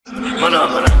This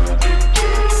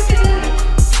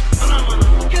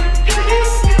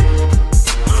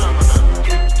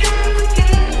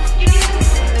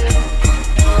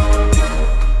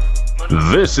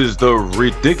is the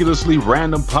Ridiculously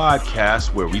Random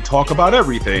Podcast where we talk about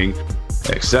everything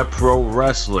except pro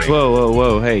wrestling.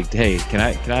 Whoa! Hey! Can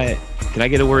I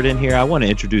get a word in here? I want to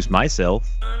introduce myself.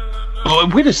 Oh,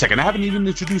 wait a second! I haven't even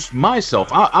introduced myself.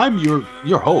 I'm your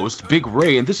host, Big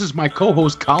Ray, and this is my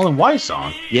co-host, Colin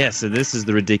Wysong. Yes, and this is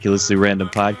the Ridiculously Random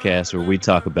Podcast where we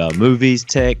talk about movies,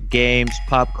 tech, games,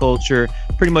 pop culture,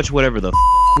 pretty much whatever the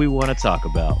we want to talk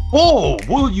about. Whoa!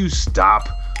 Will you stop?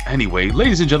 Anyway,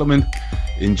 ladies and gentlemen,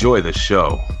 enjoy the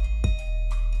show.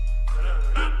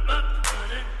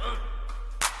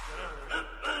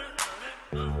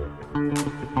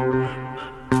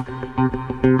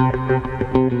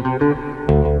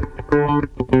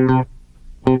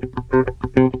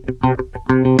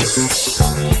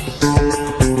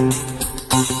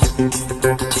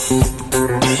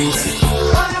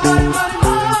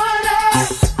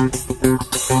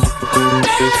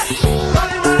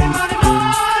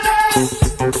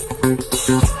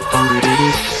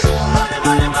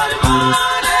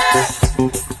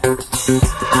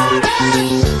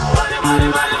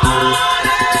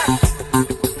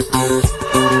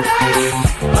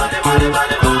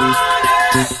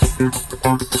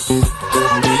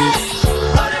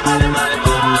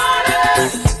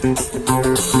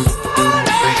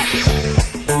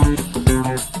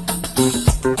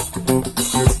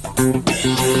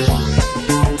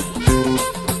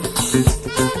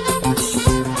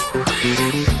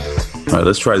 All right,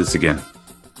 let's try this again.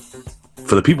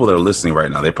 For the people that are listening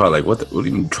right now, they're probably like, what do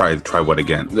you mean try what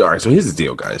again? All right, so here's the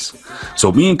deal, guys.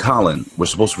 So me and Colin were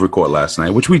supposed to record last night,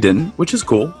 which we didn't, which is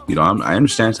cool. You know, I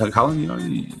understand how Colin, you know,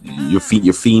 your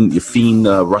fiend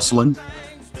rustling.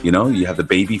 You know, you have the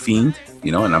baby fiend,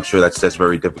 you know, and I'm sure that's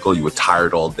very difficult. You were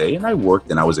tired all day, and I worked,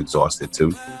 and I was exhausted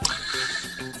too.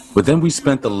 But then we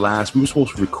spent we were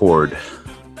supposed to record,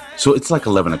 so it's like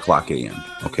 11 o'clock a.m.,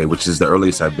 okay, which is the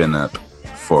earliest I've been up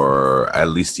for at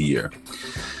least a year.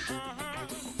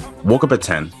 Woke up at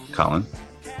 10, Colin,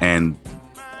 and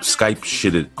Skype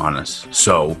shitted on us.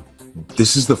 So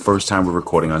this is the first time we're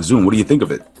recording on Zoom. What do you think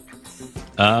of it?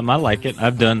 I like it.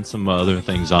 I've done some other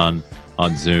things on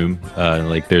Zoom.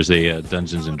 Like there's a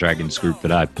Dungeons and Dragons group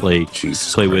that I play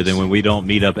with, and when we don't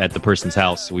meet up at the person's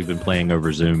house, we've been playing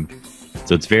over Zoom.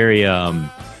 So it's very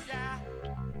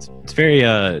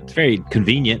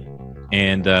convenient,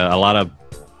 and a lot of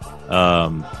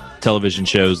television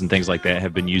shows and things like that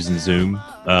have been using Zoom.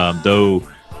 Though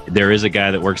there is a guy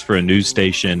that works for a news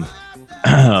station,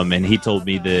 and he told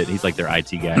me that he's like their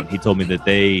IT guy. And he told me that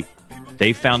they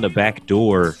found a back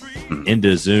door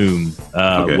into Zoom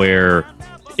where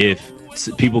if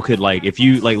people could if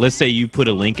you let's say you put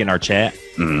a link in our chat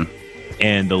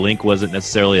and the link wasn't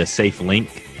necessarily a safe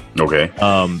link. Okay.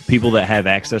 People that have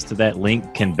access to that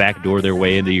link can backdoor their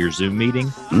way into your Zoom meeting.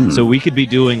 So we could be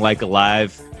doing like a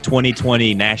live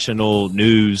 2020 national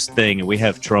news thing, and we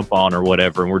have Trump on or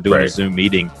whatever, and we're doing a Zoom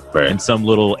meeting, and some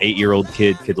little 8-year-old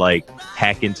kid could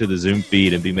hack into the Zoom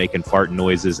feed and be making fart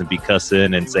noises and be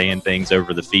cussing and saying things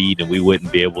over the feed, and we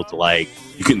wouldn't be able to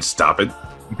You couldn't stop it.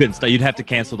 You couldn't stop. You'd have to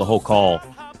cancel the whole call.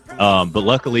 But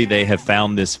luckily, they have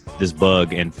found this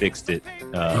bug and fixed it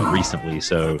recently.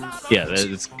 So yeah,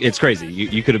 it's crazy.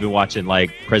 You could have been watching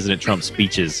President Trump's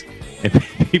speeches, and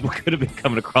people could have been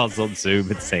coming across on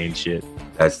Zoom and saying shit.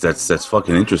 That's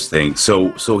fucking interesting.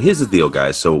 So here's the deal,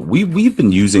 guys. So we've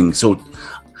been using,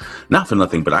 not for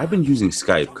nothing, but I've been using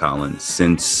Skype, Colin,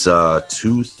 since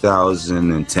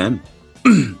 2010.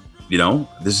 You know,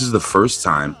 this is the first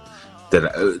time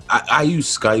that I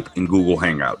use Skype and Google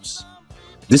Hangouts.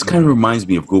 This kind of reminds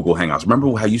me of Google Hangouts. Remember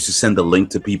how I used to send the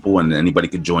link to people and anybody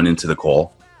could join into the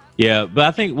call? Yeah, but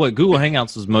I think what Google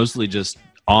Hangouts was mostly just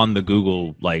on the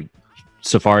Google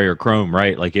Safari or Chrome,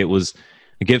 right?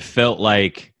 It felt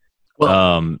like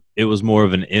it was more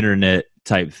of an internet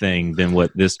type thing than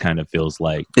what this kind of feels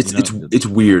like. It's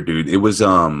weird, dude. It was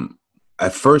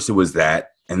at first it was that,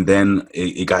 and then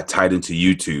it got tied into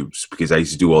YouTube because I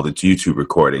used to do all the YouTube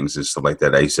recordings and stuff like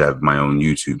that. I used to have my own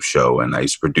YouTube show, and I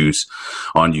used to produce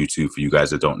on YouTube. For you guys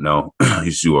that don't know, I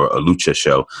used to do a lucha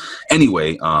show.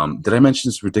 Anyway, did I mention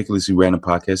this Ridiculously Random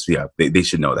Podcast? Yeah, they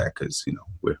should know that because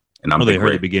we're. And they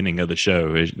heard the beginning of the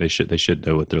show. They should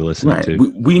know what they're listening to.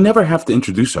 We never have to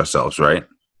introduce ourselves, right?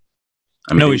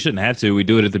 No, we shouldn't have to. We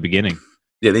do it at the beginning.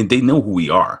 Yeah, they know who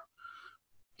we are.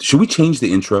 Should we change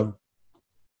the intro?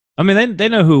 I mean, they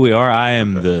know who we are. I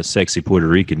am the sexy Puerto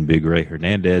Rican Big Ray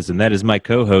Hernandez, and that is my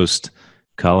co-host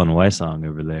Colin Wysong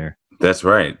over there. That's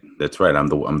right. I'm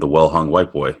the well-hung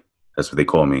white boy. That's what they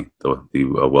call me,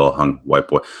 the well-hung white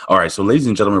boy. All right, so ladies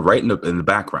and gentlemen, right in the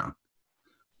background,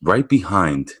 right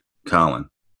behind Colin,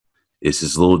 is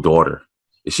his little daughter.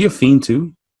 Is she a fiend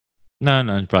too? No,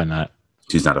 probably not.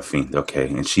 She's not a fiend. Okay,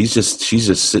 and she's just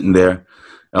sitting there.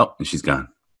 Oh, and she's gone.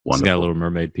 Wonderful. She's got Little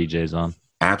Mermaid PJs on.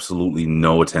 Absolutely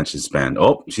no attention span.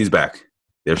 Oh, she's back.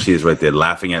 There she is right there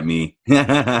laughing at me.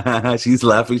 She's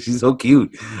laughing. She's so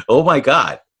cute. Oh, my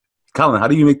God. Colin, how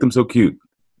do you make them so cute?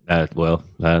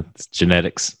 It's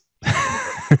genetics.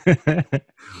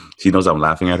 She knows I'm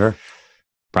laughing at her?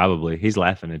 Probably. He's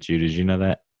laughing at you. Did you know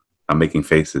that? I'm making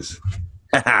faces.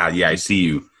 Yeah, I see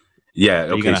you. Yeah.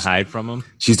 Are you going to hide from him?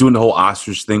 She's doing the whole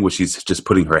ostrich thing where she's just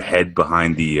putting her head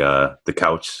behind the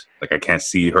couch. Like I can't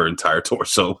see her entire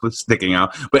torso sticking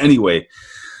out. But anyway,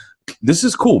 this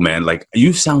is cool, man. Like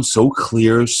you sound so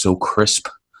clear, so crisp.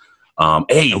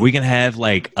 Hey, we can have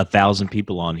like 1,000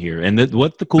 people on here. And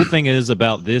what the cool thing is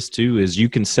about this too is you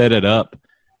can set it up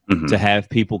to have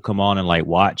people come on and like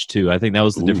watch too. I think that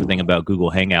was the different thing about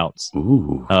Google Hangouts.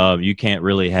 You can't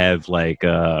really have like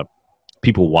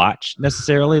people watch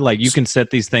necessarily. Like you can set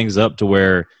these things up to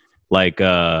where like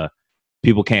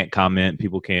people can't comment,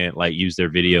 people can't like use their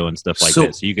video and stuff like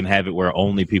that. So you can have it where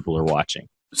only people are watching.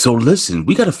 So listen,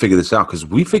 we got to figure this out because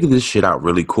we figured this shit out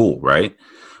really cool, right?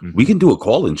 Mm-hmm. We can do a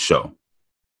call-in show.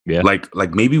 Yeah.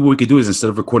 Like maybe what we could do is instead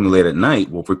of recording late at night,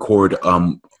 we'll record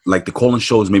like the call-in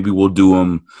shows. Maybe we'll do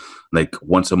them like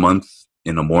once a month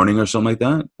in the morning or something like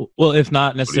that. Well, if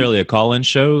not necessarily a call-in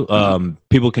show,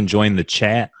 people can join the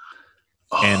chat.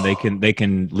 And they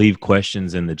can leave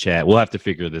questions in the chat. We'll have to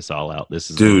figure this all out. This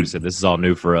is like we said, this is all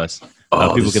new for us.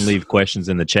 People can leave questions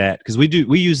in the chat because we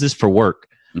use this for work.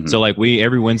 Mm-hmm. So like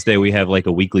every Wednesday we have like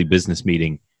a weekly business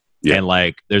meeting, and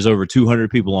like there's over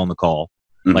 200 people on the call,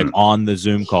 like on the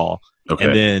Zoom call. Okay.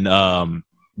 And then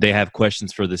they have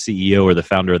questions for the CEO or the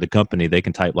founder of the company. They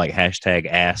can type like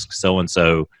 #ask so and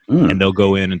so, and they'll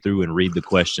go in and through and read the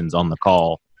questions on the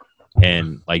call.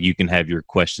 And like you can have your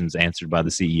questions answered by the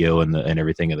CEO and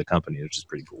everything of the company, which is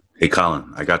pretty cool. Hey,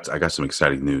 Colin, I got some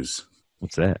exciting news.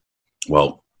 What's that?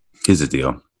 Well, here's the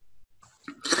deal,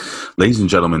 ladies and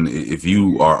gentlemen. If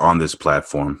you are on this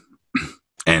platform,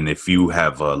 and if you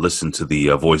have listened to the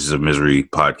Voices of Misery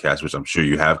podcast, which I'm sure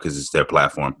you have because it's their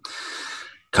platform,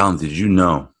 Colin, did you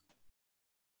know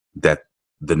that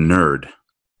the nerd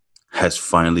has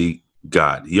finally?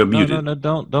 God, you're muted. No,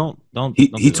 don't.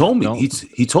 He told me.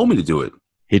 He told me to do it.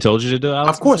 He told you to do it.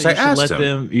 Of course, I asked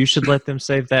him. You should let them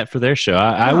save that for their show.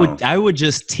 I would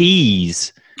just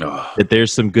tease that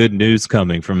there's some good news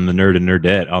coming from the Nerd and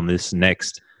Nerdette on this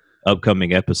next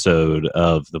upcoming episode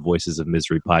of the Voices of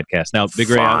Misery podcast. Now,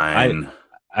 Big Ray,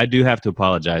 I do have to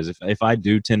apologize if I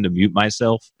do tend to mute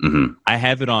myself. Mm-hmm. I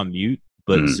have it on mute,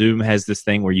 but Zoom has this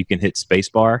thing where you can hit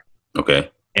spacebar. Okay,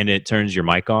 and it turns your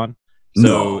mic on.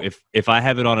 So if I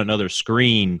have it on another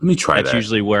screen, let me try that's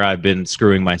usually where I've been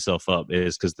screwing myself up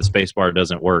is because the space bar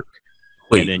doesn't work.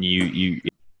 Wait. And then you.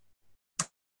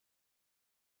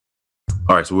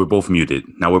 All right, so we're both muted.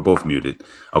 Now we're both muted.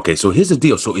 Okay, so here's the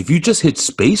deal. So if you just hit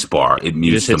space bar, it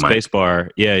mutes the mic. Space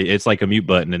bar. Yeah, it's like a mute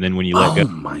button. And then when you let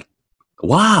go.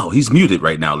 Wow, he's muted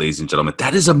right now, ladies and gentlemen.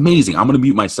 That is amazing. I'm going to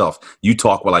mute myself. You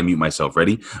talk while I mute myself.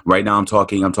 Ready? Right now I'm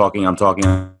talking.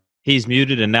 He's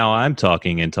muted, and now I'm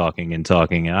talking and talking and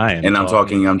talking. I'm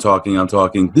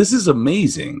talking. This is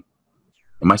amazing.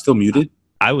 Am I still muted?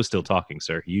 I was still talking,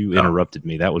 sir. You interrupted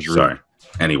me. That was rude. Sorry.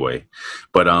 Anyway,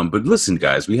 but listen,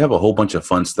 guys, we have a whole bunch of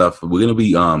fun stuff. We're gonna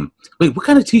be Wait, what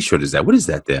kind of T-shirt is that? What is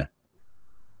that there?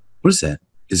 What is that?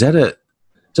 Is that a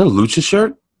lucha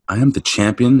shirt? I am the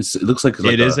champion. It looks like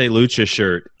it is a lucha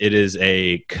shirt. It is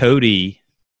a Cody.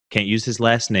 Can't use his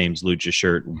last name's lucha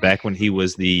shirt. Back when he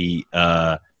was the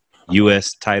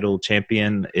U.S. title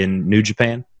champion in New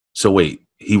Japan. So wait,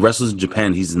 he wrestles in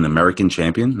Japan. He's an American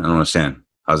champion? I don't understand.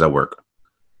 How does that work?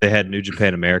 They had New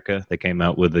Japan America. They came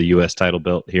out with the U.S. title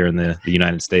belt here in the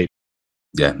United States.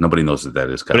 Yeah, nobody knows what that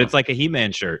is. But it's like a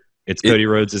He-Man shirt. It's Cody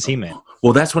Rhodes as He-Man.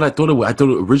 Well, that's what I thought. I thought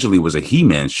it originally was a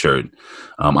He-Man shirt.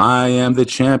 I am the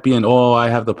champion. Oh, I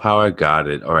have the power. Got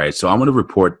it. All right. So I'm going to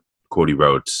report Cody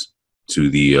Rhodes to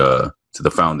the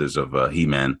founders of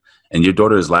He-Man. And your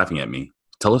daughter is laughing at me.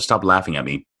 Tell her to stop laughing at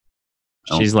me.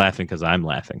 She's laughing because I'm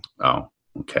laughing. Oh,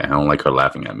 okay. I don't like her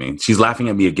laughing at me. She's laughing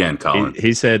at me again, Colin.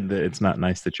 He said that it's not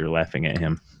nice that you're laughing at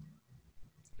him.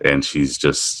 And she's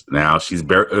just now she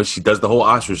does the whole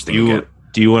ostrich thing again.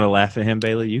 Do you want to laugh at him,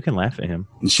 Bailey? You can laugh at him.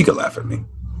 She could laugh at me.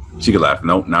 She could laugh.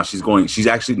 No, now she's going. She's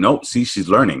actually see. She's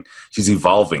learning. She's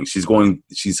evolving. She's going.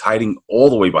 She's hiding all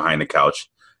the way behind the couch.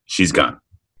 She's gone.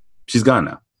 She's gone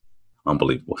now.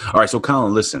 Unbelievable. All right, so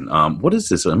Colin, listen. What is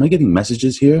this? Am I getting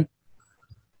messages here?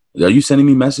 Are you sending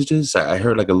me messages? I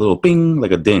heard like a little ping,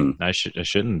 like a ding. I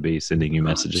shouldn't be sending you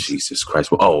messages. Jesus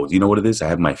Christ. Well, oh, you know what it is? I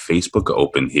have my Facebook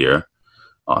open here.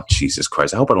 Oh, Jesus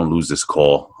Christ. I hope I don't lose this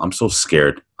call. I'm so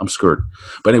scared. I'm scared.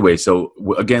 But anyway, so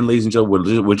again, ladies and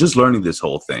gentlemen, we're just learning this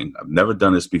whole thing. I've never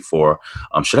done this before.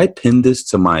 Should I pin this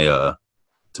to my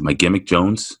Gimmick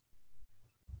Jones?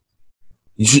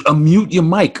 You should unmute your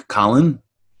mic, Colin.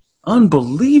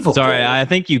 Unbelievable. Sorry, I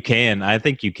think you can. I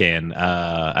think you can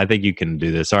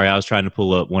do this. Sorry, I was trying to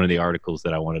pull up one of the articles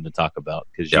that I wanted to talk about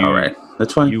because all right,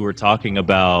 that's fine. You were talking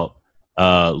about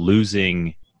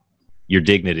losing your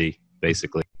dignity,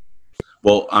 basically.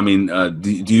 Well, I mean,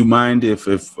 do you mind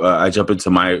if I jump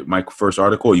into my first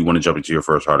article, or you want to jump into your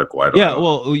first article? I don't know.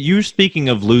 Well, you're speaking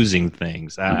of losing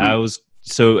things. I was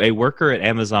a worker at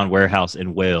Amazon warehouse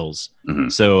in Wales. Mm-hmm.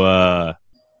 So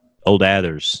old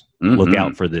Athers. Look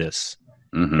out for this.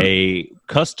 Mm-hmm.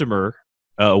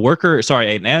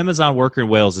 An Amazon worker in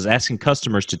Wales is asking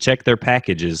customers to check their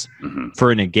packages for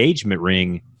an engagement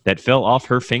ring that fell off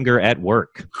her finger at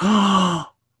work. Oh,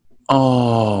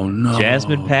 no.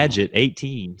 Jasmine Paget,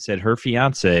 18, said her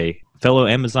fiance, fellow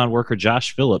Amazon worker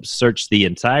Josh Phillips, searched the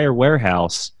entire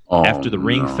warehouse after the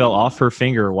ring fell off her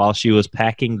finger while she was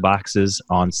packing boxes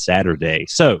on Saturday.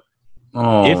 So,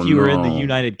 if you were in the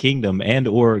United Kingdom and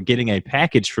or getting a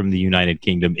package from the United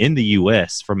Kingdom in the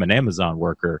U.S. from an Amazon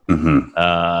worker,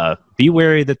 be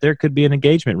wary that there could be an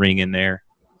engagement ring in there.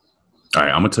 All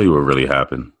right, I'm going to tell you what really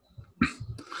happened.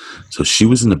 So she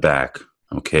was in the back,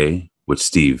 okay, with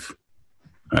Steve.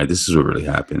 All right, this is what really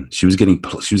happened. She was getting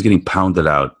pounded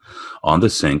out on the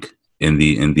sink in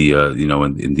the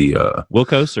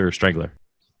Wilkos or Strangler?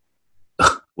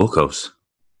 Wilkos.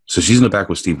 So she's in the back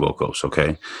with Steve Wilkos,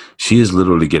 okay? She is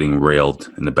literally getting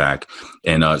railed in the back.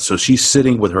 And so she's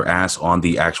sitting with her ass on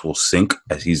the actual sink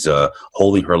as he's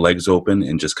holding her legs open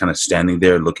and just kind of standing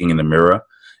there looking in the mirror.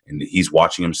 And he's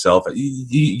watching himself.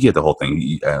 You get the whole thing.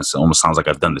 It almost sounds like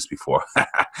I've done this before,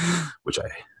 which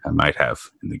I might have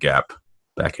in the Gap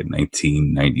back in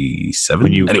 1997.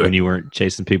 When you weren't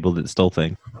chasing people that stole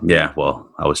things. Yeah, well,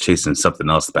 I was chasing something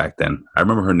else back then. I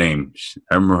remember her name.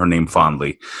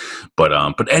 Fondly.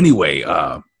 But anyway,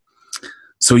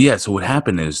 so what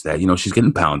happened is that, she's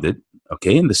getting pounded,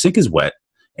 okay, and the sink is wet.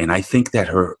 And I think that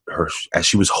her as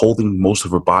she was holding most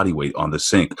of her body weight on the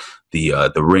sink,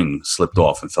 the ring slipped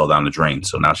off and fell down the drain.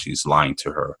 So now she's lying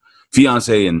to her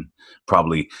fiance and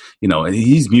probably, and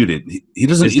he's muted. He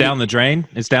doesn't. It's down the drain.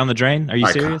 It's down the drain. Are you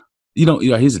serious?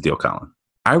 Here's the deal, Colin.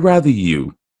 I'd rather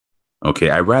you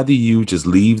just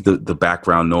leave the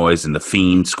background noise and the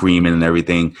fiend screaming and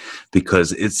everything,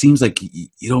 because it seems like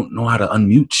you don't know how to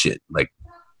unmute shit. Like,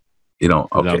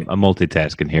 okay. I'm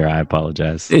multitasking here. I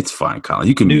apologize. It's fine, Colin.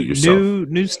 You can mute yourself.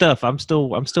 New stuff. I'm still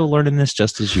learning this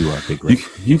just as you are, Big Rick.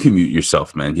 You can mute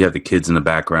yourself, man. You have the kids in the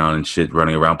background and shit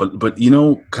running around. But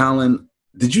Colin,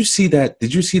 did you see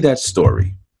that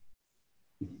story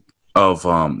of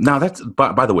now that's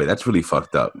by the way, that's really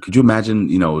fucked up. Could you imagine,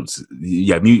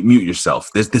 mute yourself.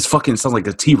 This fucking sounds like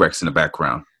a T-Rex in the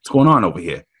background. What's going on over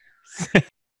here?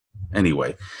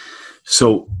 Anyway,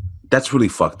 so that's really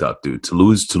fucked up, dude. To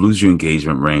lose your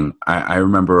engagement ring. I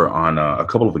remember on a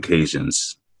couple of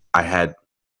occasions, when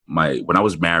I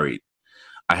was married,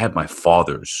 I had my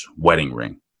father's wedding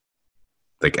ring.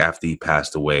 Like after he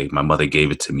passed away, my mother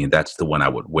gave it to me, and that's the one I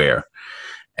would wear.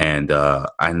 And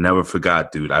I never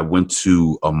forgot, dude. I went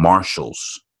to a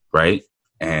Marshall's, right?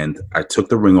 And I took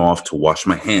the ring off to wash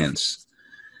my hands,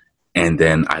 and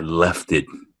then I left it,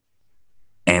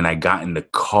 and I got in the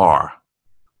car.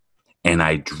 And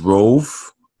I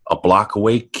drove a block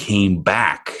away, came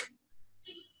back.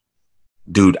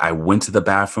 Dude, I went to the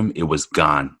bathroom. It was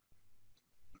gone.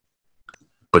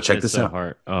 But check this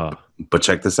out. But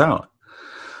check this out.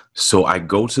 So I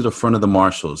go to the front of the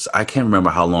Marshalls. I can't remember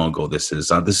how long ago this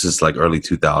is. This is like early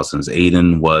 2000s.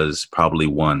 Aiden was probably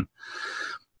 1.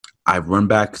 I run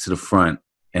back to the front,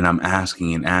 and I'm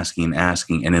asking and asking and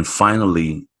asking. And then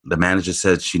finally, the manager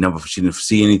said she didn't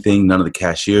see anything, none of the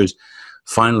cashiers.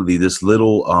 Finally, this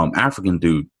little African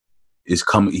dude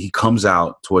he comes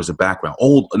out towards the background.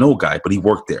 An old guy, but he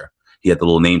worked there. He had the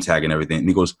little name tag and everything. And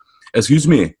he goes, "Excuse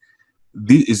me,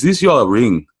 is this your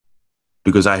ring?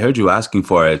 Because I heard you asking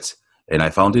for it, and I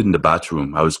found it in the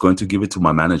bathroom. I was going to give it to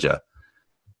my manager."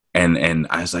 And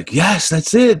I was like, "Yes,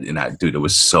 that's it." And dude, it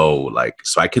was so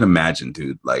I can imagine,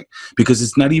 dude, because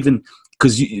it's not even,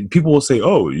 because people will say,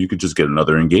 "Oh, you could just get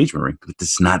another engagement ring," but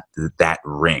it's not that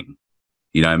ring.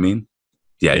 You know what I mean?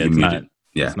 Yeah, you muted.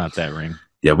 Yeah, it's not that ring.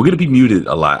 Yeah, we're gonna be muted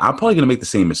a lot. I'm probably gonna make the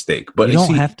same mistake, but you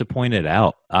don't have to point it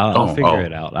out. I'll figure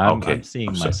it out. I'm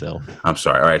seeing myself. I'm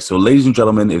sorry. All right. So, ladies and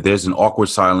gentlemen, if there's an awkward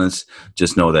silence,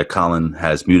 just know that Colin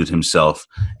has muted himself,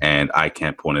 and I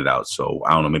can't point it out. So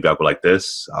I don't know. Maybe I'll go like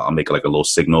this. I'll make like a little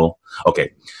signal.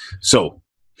 Okay. So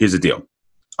here's the deal.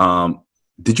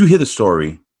 Did you hear the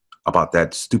story about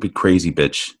that stupid crazy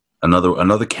bitch?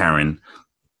 Another Karen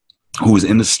who was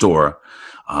in the store.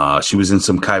 She was in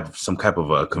some type of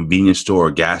a convenience store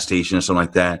or gas station or something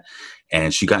like that,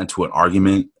 and she got into an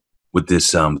argument with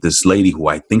this lady who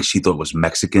I think she thought was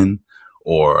Mexican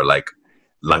or like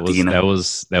Latina. That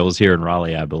was here in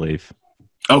Raleigh, I believe.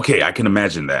 Okay, I can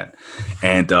imagine that.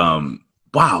 And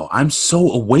wow, I'm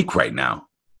so awake right now.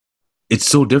 It's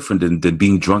so different than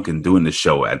being drunk and doing the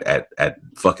show at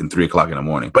fucking 3:00 in the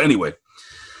morning. But anyway,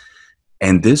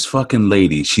 and this fucking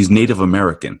lady, she's Native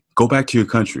American. Go back to your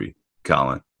country,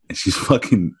 Colin. And she's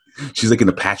like an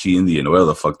Apache Indian, or whatever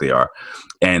the fuck they are.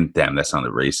 And damn, that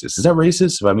sounded racist. Is that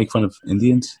racist if I make fun of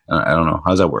Indians? I don't know.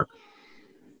 How does that work?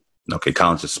 Okay,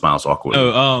 Colin just smiles awkwardly.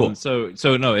 Oh, cool.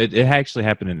 So no, it actually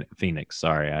happened in Phoenix.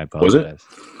 Sorry, I apologize. Was it?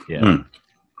 Yeah.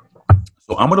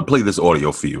 So I'm gonna play this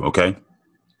audio for you, okay?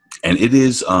 And it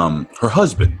is her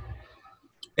husband,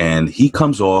 and he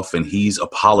comes off and he's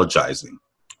apologizing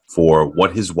for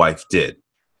what his wife did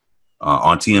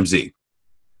on TMZ.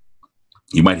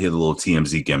 You might hear the little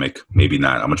TMZ gimmick, maybe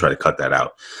not. I'm gonna try to cut that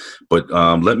out. But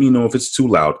let me know if it's too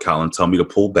loud, Colin. Tell me to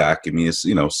pull back, give me a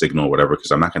signal or whatever, because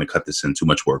I'm not gonna cut this in too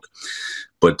much work.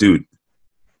 But dude,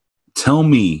 tell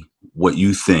me what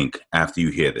you think after you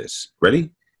hear this.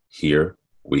 Ready? Here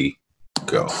we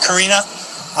go. Karina,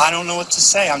 I don't know what to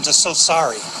say. I'm just so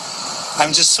sorry.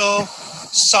 I'm just so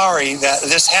sorry that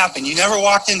this happened. You never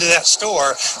walked into that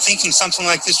store thinking something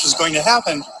like this was going to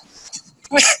happen.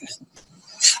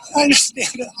 I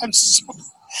understand it. I'm so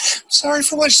sorry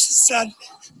for what she said.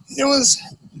 It was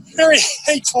very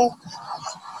hateful.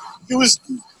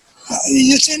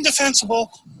 It's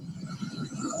indefensible.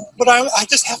 But I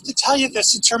just have to tell you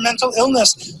this. It's her mental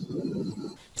illness.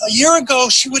 A year ago,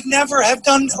 she would never have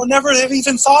done or never have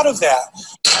even thought of that.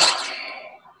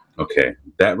 Okay,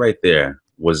 that right there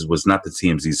was not the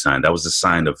TMZ sign. That was a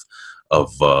sign of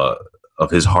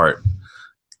his heart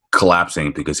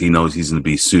collapsing because he knows he's going to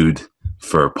be sued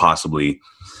for possibly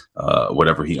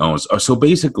whatever he owns. So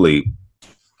basically,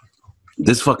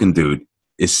 this fucking dude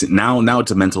is now it's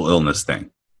a mental illness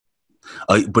thing.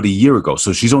 But a year ago,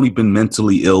 so she's only been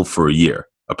mentally ill for a year,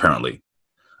 apparently.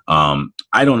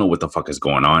 I don't know what the fuck is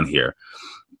going on here,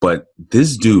 but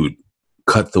this dude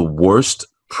cut the worst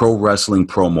pro wrestling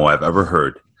promo I've ever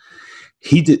heard.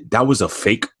 That was a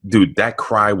fake, dude. That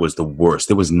cry was the worst.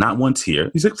 There was not one tear.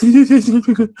 He's like,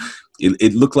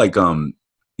 it looked like,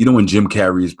 when Jim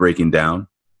Carrey is breaking down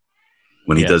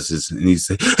when he does his, and he's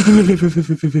like,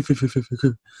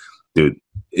 dude,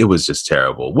 it was just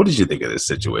terrible. What did you think of this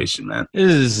situation, man?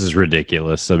 This is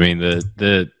ridiculous. I mean,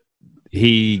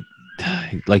 he,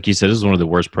 like you said, this is one of the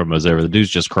worst promos ever. The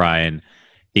dude's just crying.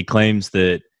 He claims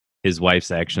that his wife's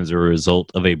actions are a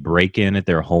result of a break-in at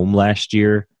their home last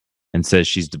year, and says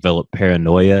she's developed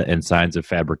paranoia and signs of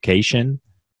fabrication.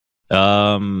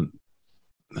 Now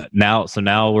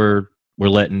we're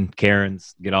letting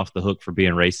Karens get off the hook for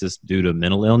being racist due to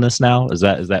mental illness. Now is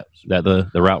that the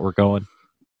route we're going?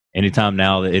 Anytime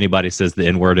now that anybody says the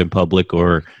N-word in public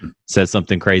or says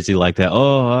something crazy like that,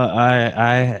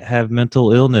 I have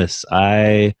mental illness.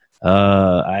 I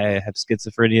have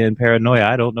schizophrenia and paranoia.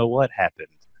 I don't know what happened.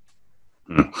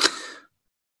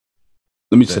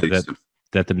 Let me say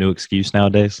that the new excuse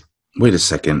nowadays. Wait a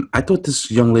second. I thought this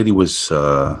young lady was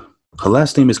her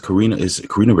last name is Karina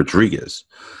Rodriguez.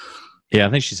 Yeah, I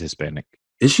think she's Hispanic.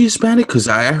 Is she Hispanic? Because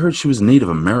I heard she was Native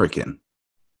American.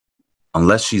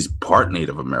 Unless she's part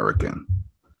Native American.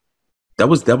 That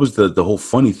was the whole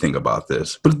funny thing about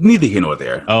this. But neither here nor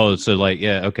there. Oh, so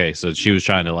okay. So she was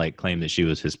trying to claim that she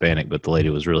was Hispanic, but the lady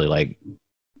was really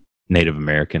Native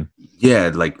American.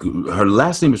 Yeah, her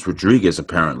last name is Rodriguez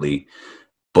apparently,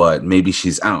 but maybe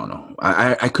she's, I don't know.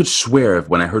 I could swear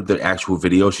when I heard the actual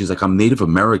video, she's like, I'm Native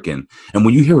American. And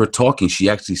when you hear her talking, she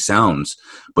actually sounds,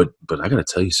 but I got to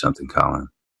tell you something, Colin.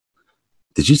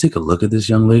 Did you take a look at this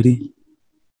young lady?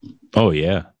 Oh,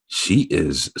 yeah. She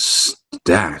is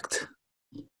stacked.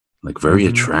 Very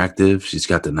attractive. She's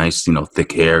got the nice,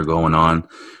 thick hair going on.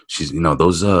 She's,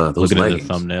 those looking leggings. At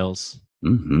the thumbnails.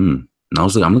 Mm-hmm.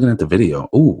 And I'm looking at the video.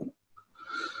 Ooh.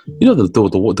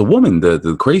 The woman,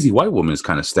 the crazy white woman is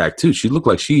kind of stacked too. She looked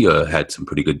like she had some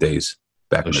pretty good days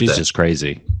back in the day. She's just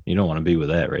crazy. You don't want to be with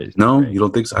that, right? No, you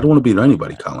don't think so? I don't want to be with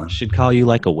anybody, Colin. She'd call you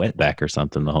like a wetback or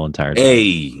something the whole entire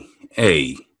time.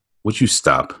 Hey, would you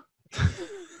stop?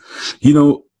 You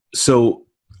know, so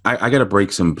I got to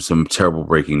break some terrible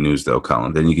breaking news, though,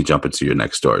 Colin. Then you can jump into your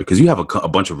next story because you have a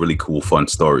bunch of really cool, fun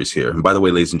stories here. And by the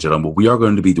way, ladies and gentlemen, we are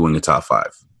going to be doing a top 5.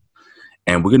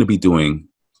 And we're going to be doing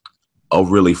a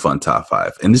really fun top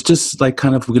 5. And it's just like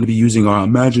kind of we're going to be using our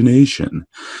imagination.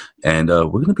 And we're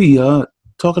going to be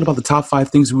talking about the top 5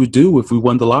 things we would do if we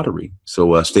won the lottery.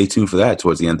 So stay tuned for that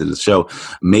towards the end of the show.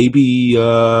 Maybe,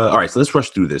 all right, so let's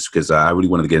rush through this because I really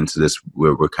wanted to get into this.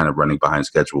 We're kind of running behind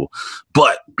schedule.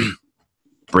 But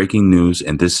breaking news,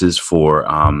 and this is for,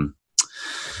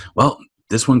 well,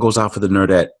 this one goes out for the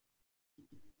Nerdette.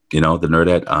 You know, the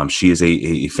Nerdette, she is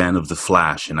a fan of The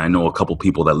Flash, and I know a couple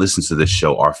people that listen to this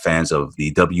show are fans of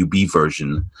the WB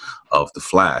version of The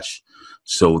Flash.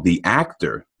 So the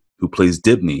actor who plays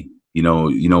Dibny,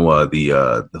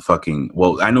 the fucking,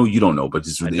 well, I know you don't know, but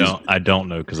I don't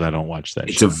know because I don't watch that.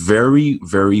 It's a very,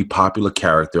 very popular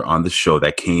character on the show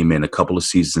that came in a couple of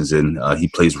seasons in. He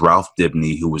plays Ralph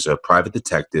Dibny, who was a private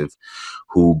detective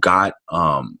who got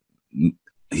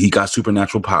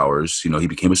supernatural powers. You know, he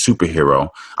became a superhero.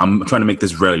 I'm trying to make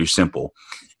this really simple.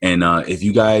 And if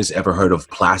you guys ever heard of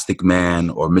Plastic Man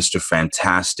or Mr.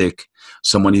 Fantastic,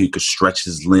 someone who could stretch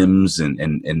his limbs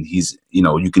and he's, you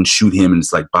know, you can shoot him and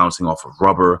it's like bouncing off of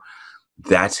rubber.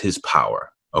 That's his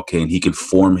power. Okay. And he can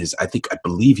form I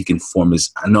believe he can form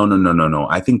his, no.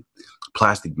 I think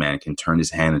Plastic Man can turn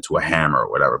his hand into a hammer or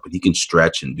whatever, but he can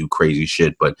stretch and do crazy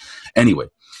shit. But anyway,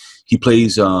 he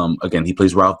plays, he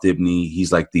plays Ralph Dibny.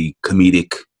 He's like the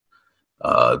comedic,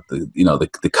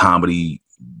 the comedy.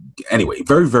 Anyway,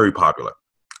 very, very popular.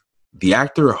 The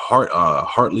actor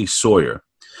Hartley Sawyer,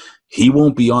 he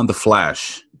won't be on The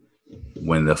Flash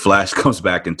when The Flash comes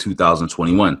back in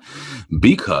 2021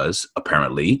 because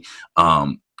apparently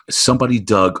somebody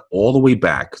dug all the way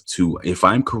back to, if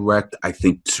I'm correct, I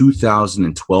think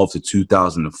 2012 to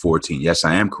 2014. Yes,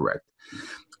 I am correct.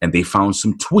 And they found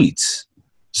some tweets.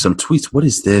 What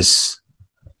is this?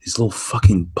 These little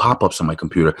fucking pop-ups on my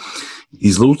computer.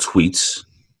 These little tweets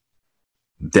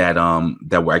that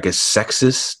were, I guess,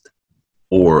 sexist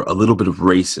or a little bit of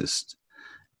racist.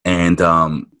 And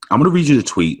I'm going to read you the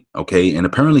tweet, okay? And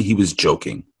apparently he was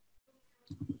joking.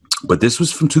 But this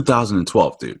was from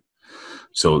 2012, dude.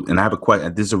 So, and I have a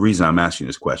question. There's a reason I'm asking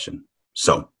this question.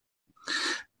 So,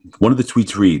 one of the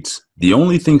tweets reads, "The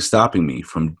only thing stopping me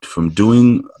from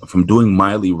doing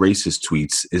mildly racist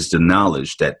tweets is the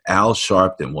knowledge that Al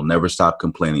Sharpton will never stop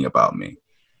complaining about me."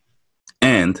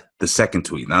 And the second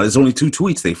tweet. Now, there's only 2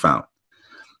 tweets they found.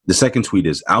 The second tweet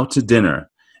is, "Out to dinner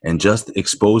and just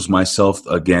expose myself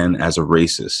again as a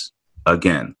racist.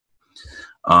 Again."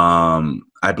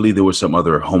 I believe there were some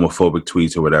other homophobic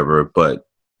tweets or whatever, but,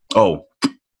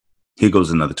 here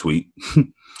goes another tweet.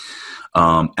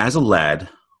 "As a lad,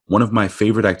 one of my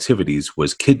favorite activities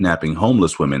was kidnapping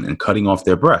homeless women and cutting off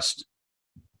their breast."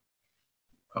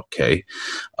 Okay.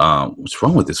 What's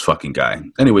wrong with this fucking guy?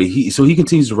 Anyway, he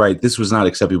continues to write, "This was not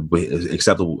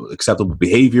acceptable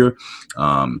behavior.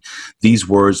 These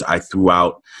words I threw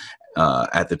out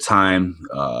at the time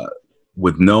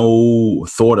with no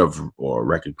thought of or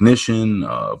recognition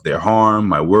of their harm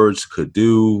my words could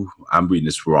do." I'm reading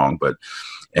this wrong,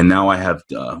 and now I have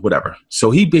whatever. So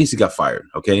he basically got fired.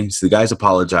 Okay. So the guy's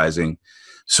apologizing.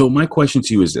 So my question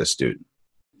to you is this, dude.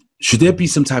 Should there be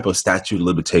some type of statute of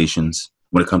limitations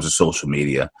when it comes to social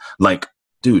media? Like,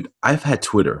 dude, I've had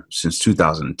Twitter since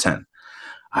 2010.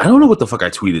 I don't know what the fuck I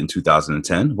tweeted in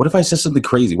 2010. What if I said something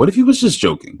crazy? What if he was just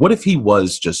joking? What if he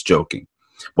was just joking?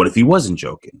 What if he wasn't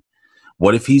joking?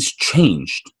 What if he's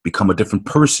changed, become a different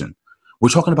person? We're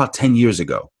talking about 10 years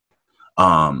ago.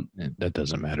 That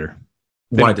doesn't matter.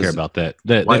 They don't care about that.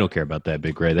 They don't care about that,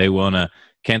 Big Ray. They want to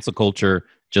cancel culture.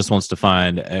 Just wants to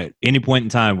find at any point in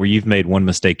time where you've made one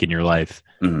mistake in your life,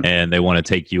 and they want to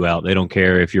take you out. They don't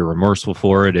care if you're remorseful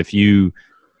for it, if you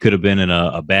could have been in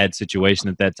a bad situation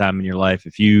at that time in your life,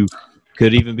 if you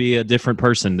could even be a different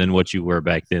person than what you were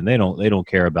back then. They don't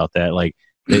care about that. Like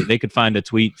they could find a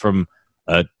tweet from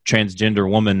a transgender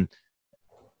woman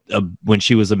when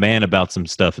she was a man about some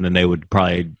stuff, and then they would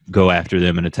probably go after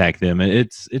them and attack them. And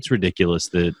it's ridiculous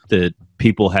that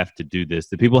people have to do this.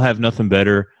 That people have nothing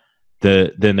better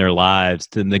than their lives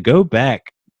than to go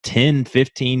back 10,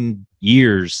 15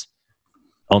 years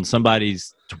on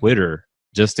somebody's Twitter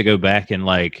just to go back and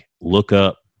like look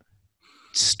up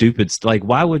stupid like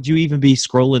why would you even be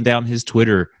scrolling down his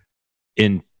Twitter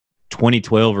in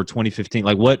 2012 or 2015?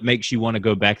 Like what makes you want to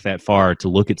go back that far to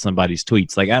look at somebody's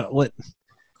tweets? Like I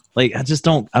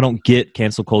don't get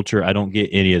cancel culture. I don't get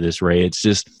any of this, Ray.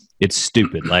 It's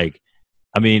stupid. Like,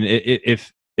 I mean,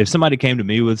 if somebody came to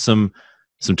me with some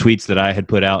tweets that I had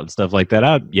put out and stuff like that,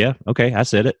 I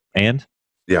said it. And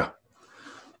yeah.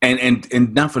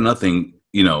 And not for nothing,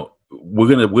 you know, we're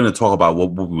gonna talk about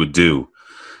what we would do,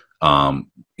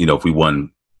 you know, if we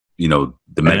won, you know,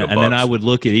 the mega and then I would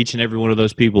look at each and every one of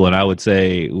those people and I would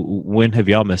say, when have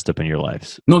y'all messed up in your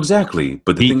lives? No, exactly.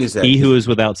 But the thing is that he who is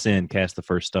without sin cast the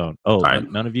first stone. Oh, right.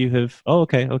 None of you have. Oh,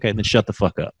 okay, then shut the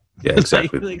fuck up. Yeah,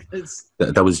 exactly.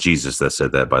 That was Jesus that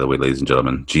said that, by the way, ladies and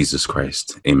gentlemen. Jesus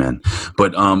Christ, amen.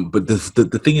 But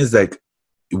the thing is that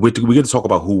we're going to talk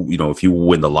about who, you know, if you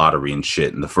win the lottery and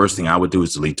shit. And the first thing I would do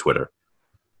is delete Twitter.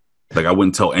 Like, I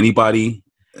wouldn't tell anybody.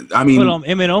 I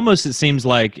mean, almost it seems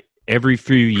like every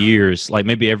few years, like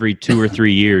maybe every 2 or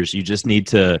 3 years, you just need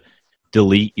to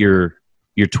delete your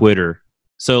Twitter.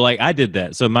 So, like, I did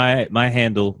that. So my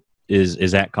handle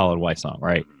is at Colin Whitesong,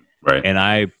 right? Right. And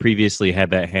I previously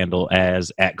had that handle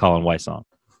as at Colin Whitesong.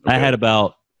 Okay. I had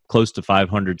about close to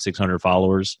 500, 600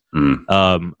 followers.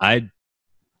 I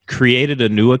created a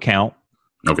new account.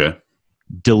 Okay.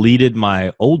 Deleted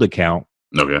my old account.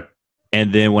 Okay.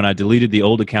 And then when I deleted the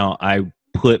old account, I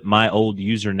put my old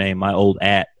username, my old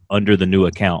 @ under the new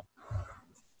account.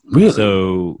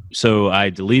 Really? So I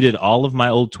deleted all of my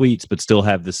old tweets, but still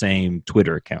have the same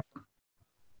Twitter account.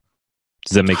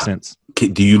 Does that make sense?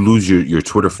 Do you lose your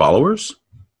Twitter followers?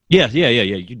 Yeah.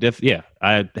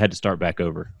 I had to start back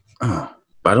over. Oh,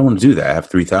 but I don't want to do that. I have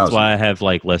 3,000. That's why I have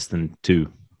like less than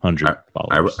 200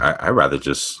 followers. I'd rather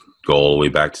just go all the way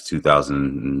back to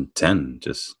 2010.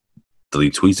 Just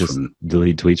delete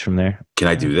tweets from there. Can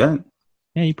I do that?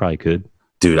 Yeah, you probably could.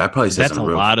 Dude, I probably said that's a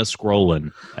lot of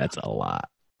scrolling. That's a lot.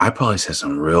 I probably said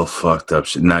some real fucked up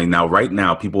shit. Now, right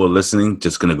now, people are listening,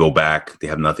 just going to go back. They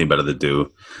have nothing better to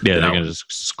do. Yeah, they're going to just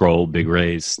scroll Big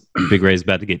Ray's. Big Ray's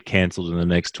about to get canceled in the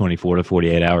next 24 to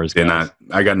 48 hours, guys. They're not.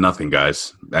 I got nothing,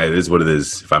 guys. It is what it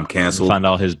is. If I'm canceled. Find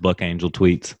all his Buck Angel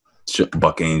tweets.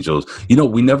 Buck Angels. You know,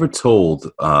 we never told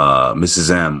Mrs.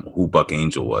 M who Buck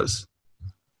Angel was.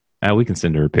 We can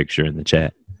send her a picture in the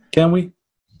chat. Can we?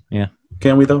 Yeah.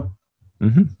 Can we, though?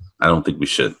 Mm-hmm. I don't think we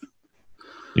should.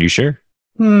 Are you sure?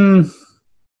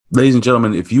 Ladies and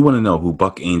gentlemen, if you want to know who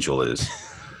Buck Angel is,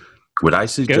 would I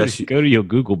suggest go to your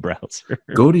Google browser.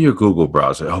 Go to your Google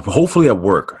browser. Hopefully at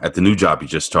work, at the new job you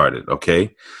just started,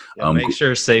 okay? Yeah, make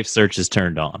sure safe search is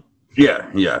turned on.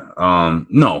 Yeah.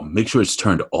 No, make sure it's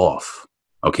turned off.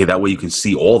 Okay, that way you can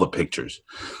see all the pictures.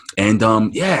 And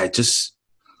just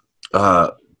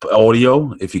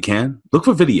audio if you can. Look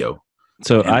for video.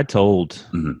 So I told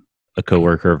a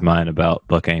coworker of mine about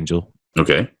Buck Angel.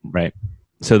 Okay. Right.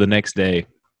 So the next day,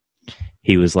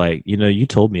 he was like, you know, you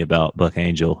told me about Buck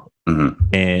Angel.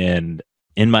 Mm-hmm. And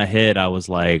in my head, I was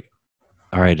like,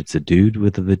 all right, it's a dude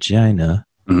with a vagina.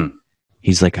 Mm-hmm.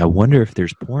 He's like, I wonder if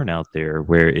there's porn out there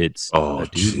where it's a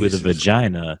dude Jesus. with a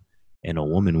vagina and a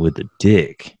woman with a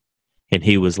dick. And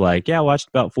he was like, yeah, I watched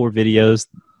about 4 videos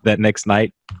that next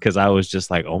night because I was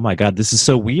just like, oh my God, this is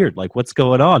so weird. Like, what's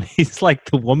going on? He's like,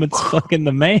 the woman's fucking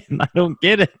the man. I don't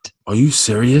get it. Are you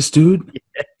serious, dude?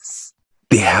 Yes.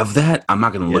 They have that? I'm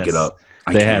not going to look it up.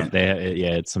 They have,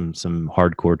 it's some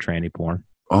hardcore tranny porn.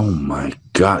 Oh my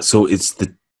God. So it's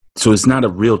not a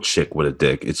real chick with a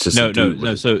dick. It's just no.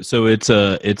 So it's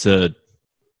a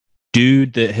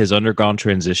dude that has undergone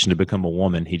transition to become a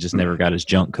woman. He just never got his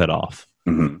junk cut off.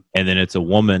 Mm-hmm. And then it's a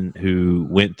woman who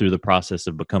went through the process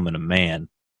of becoming a man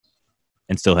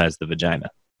and still has the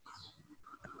vagina.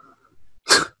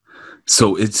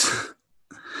 So it's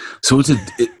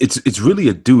really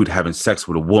a dude having sex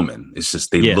with a woman. It's just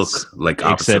they look like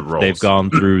opposite roles. They've gone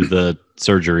through the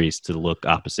surgeries to look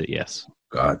opposite. Yes.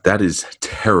 God, that is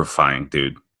terrifying,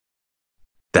 dude.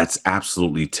 That's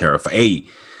absolutely terrifying. Hey,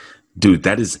 dude,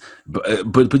 that is.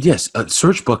 But yes,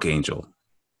 search Buck Angel,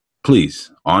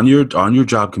 please, on your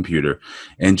job computer,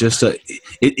 and just all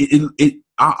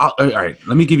right.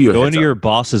 Let me give you a go into your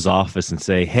boss's office and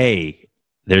say, hey,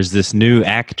 there's this new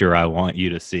actor I want you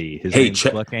to see. His name's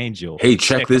Buck Angel. Hey,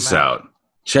 check this out.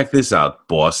 Check this out,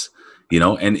 boss. You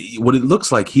know, and what it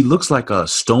looks like, he looks like a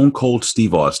Stone Cold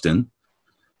Steve Austin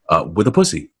with a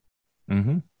pussy.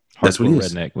 Mm-hmm. That's what he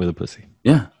is. Redneck with a pussy.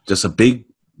 Yeah, just a big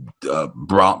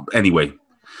bra. Anyway,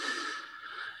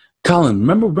 Colin,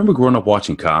 remember growing up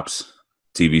watching Cops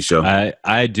TV show?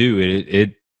 I do.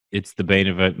 It's the bane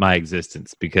of my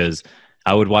existence because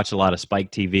I would watch a lot of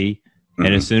Spike TV.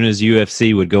 And as soon as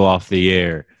UFC would go off the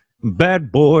air,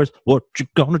 bad boys, what you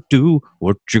gonna do?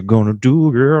 What you gonna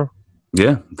do, girl?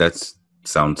 Yeah, that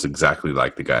sounds exactly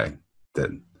like the guy. That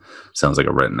sounds like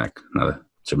a redneck, not a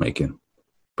Jamaican.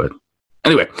 But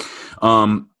anyway,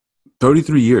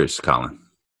 33 years, Colin.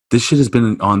 This shit has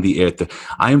been on the air.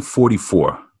 I am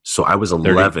 44, so I was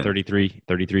 11.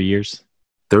 33 years?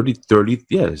 30,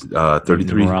 yeah.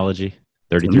 33. Numerology.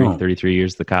 No. 33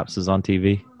 years the cops is on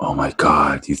TV. Oh my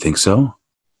God, you think so?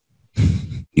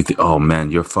 You think? Oh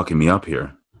man, you're fucking me up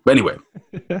here. But anyway,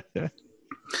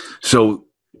 so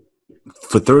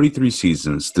for 33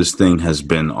 seasons, this thing has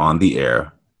been on the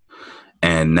air,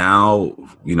 and now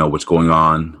you know what's going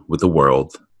on with the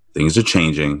world. Things are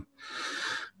changing.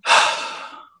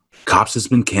 Cops has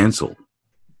been canceled.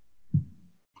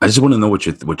 I just want to know what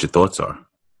your thoughts are,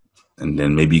 and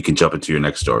then maybe you can jump into your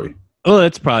next story. Well,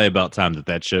 it's probably about time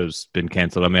that show's been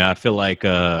canceled. I mean, I feel like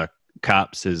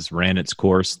Cops has ran its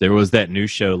course. There was that new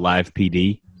show, Live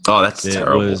PD. Oh, that's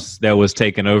terrible. That was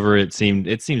taken over. It seems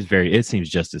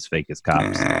just as fake as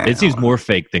Cops. It seems more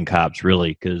fake than Cops,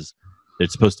 really, because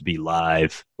it's supposed to be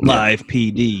live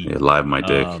PD. Yeah, live my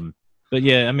dick. But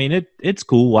yeah, I mean, it's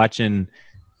cool watching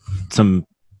some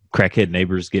crackhead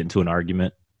neighbors get into an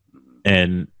argument,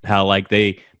 and how like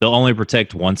they'll only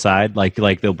protect one side. Like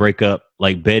they'll break up.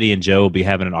 Like Betty and Joe will be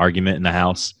having an argument in the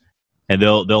house, and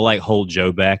they'll like hold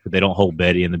Joe back, but they don't hold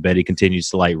Betty, and then Betty continues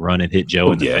to like run and hit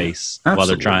Joe in the face while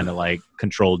they're trying to like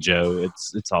control Joe.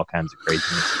 It's all kinds of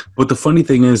craziness. But the funny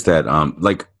thing is that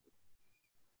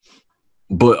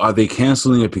but are they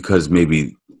canceling it because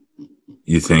maybe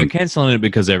you think they're canceling it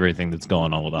because everything that's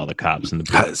going on with all the cops and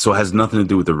the so it has nothing to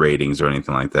do with the ratings or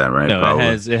anything like that, right? No,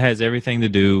 it has everything to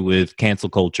do with cancel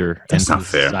culture and the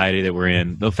society that we're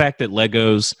in. The fact that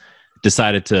Legos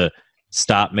decided to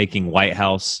stop making White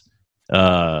House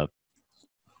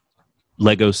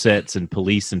Lego sets and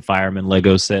police and firemen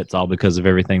Lego sets, all because of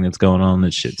everything that's going on.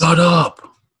 That shit. Shut up.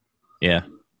 Yeah,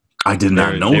 I did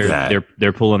not know that.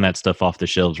 They're pulling that stuff off the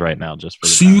shelves right now just for.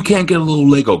 So you can't get a little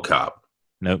Lego cop.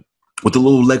 Nope. With the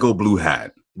little Lego blue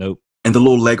hat. Nope. And the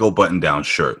little Lego button-down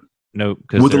shirt. Nope.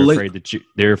 Because they're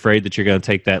afraid that you're going to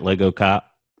take that Lego cop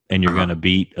and you're going to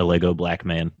beat a Lego black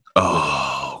man.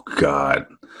 Oh God.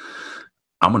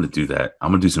 I'm gonna do that. I'm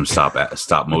gonna do some stop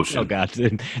motion. Oh God,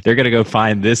 they're gonna go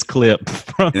find this clip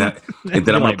from, and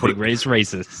then I'm gonna put race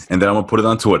racist, and then I'm gonna put it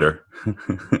on Twitter.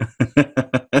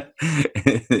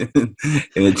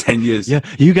 In 10 years, yeah,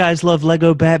 you guys love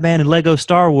Lego Batman and Lego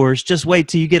Star Wars. Just wait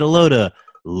till you get a load of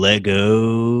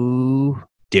Lego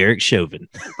Derek Chauvin.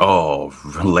 Oh,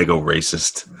 Lego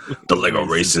racist, the Lego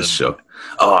racist show.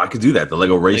 Oh, I could do that. The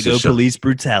Lego racist Lego show. Police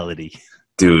Brutality.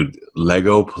 Dude,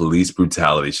 Lego Police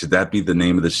Brutality. Should that be the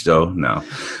name of the show? No.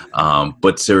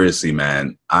 But seriously,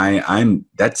 man,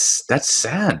 that's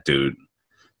sad, dude.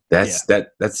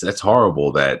 That's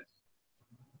horrible that,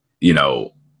 you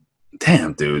know,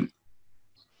 damn, dude.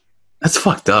 That's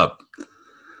fucked up.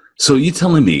 So you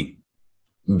telling me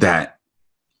that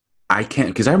I can't,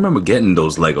 because I remember getting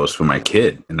those Legos for my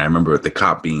kid, and I remember the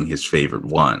cop being his favorite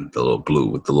one, the little blue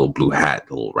with the little blue hat,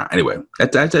 the little round. Anyway,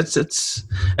 that's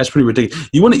pretty ridiculous.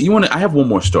 You want to? I have one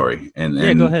more story, and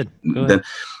go ahead. Then,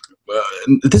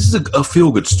 this is a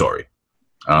feel good story.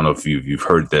 I don't know if you've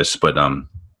heard this, but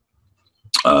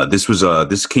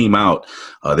this came out.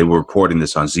 They were reporting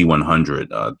this on Z100,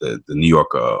 the New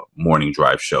York morning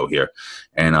drive show here,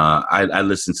 and I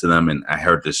listened to them and I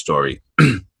heard this story.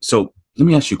 So. Let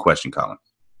me ask you a question, Colin.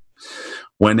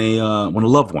 When a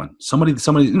loved one, somebody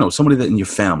that in your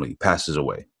family passes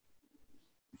away,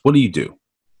 what do you do?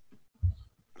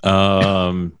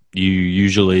 You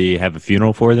usually have a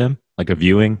funeral for them, like a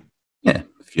viewing. Yeah,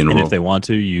 funeral. And if they want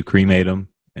to, you cremate them,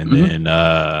 and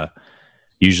then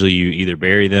usually you either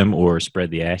bury them or spread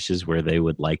the ashes where they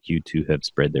would like you to have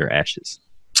spread their ashes.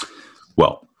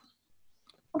 Well,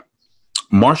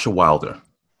 Marsha Widener.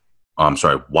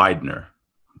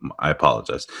 I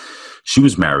apologize. She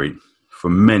was married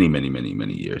for many, many, many,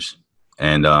 many years.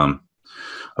 And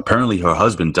apparently her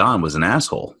husband, Don, was an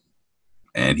asshole.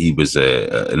 And he was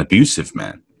an abusive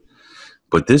man.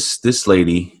 But this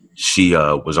lady, she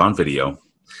was on video.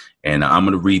 And I'm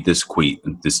going to read this queef.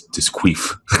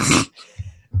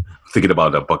 Thinking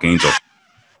about Buck Angel.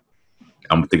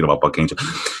 I'm thinking about Buck Angel.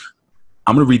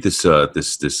 I'm going to read this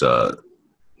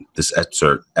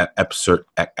excerpt.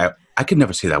 I could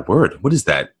never say that word. What is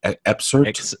that?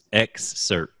 Excerpt?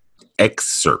 Excerpt.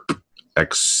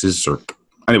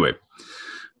 Anyway,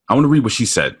 I want to read what she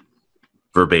said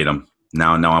verbatim.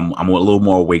 Now I'm a little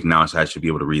more awake now, so I should be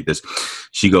able to read this.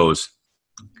 She goes,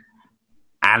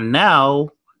 "I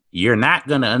know you're not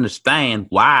going to understand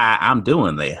why I'm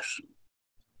doing this."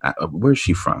 Where's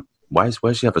she from? Why does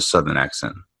she have a Southern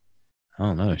accent? I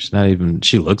don't know. She's not even.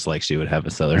 She looks like she would have a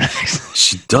Southern accent.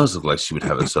 She does look like she would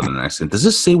have a Southern accent. Does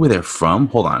this say where they're from?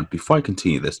 Hold on, before I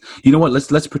continue this. You know what?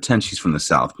 Let's pretend she's from the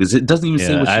South, because it doesn't even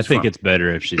say where she's from. I think it's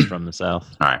better if she's from the South.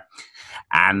 All right.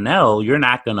 "I know you're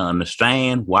not going to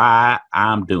understand why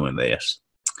I'm doing this,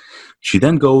 She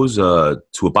then goes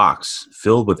to a box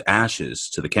filled with ashes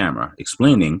to the camera,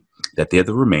 explaining that they're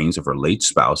the remains of her late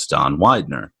spouse, Don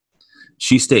Widener.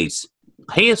 She states,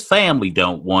 his family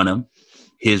don't want him.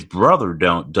 His brother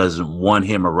doesn't want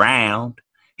him around.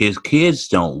 His kids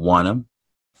don't want him.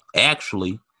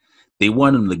 Actually, they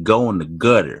want him to go in the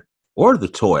gutter or the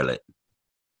toilet.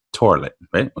 Toilet,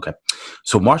 right? Okay.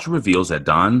 So Marshall reveals that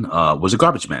Don was a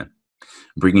garbage man,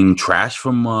 bringing trash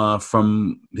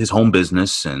from his home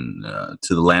business and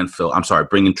to the landfill. I'm sorry,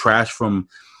 bringing trash from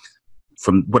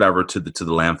whatever to the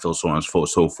landfill, so on and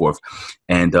so forth.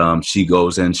 And she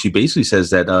goes and she basically says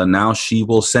that now she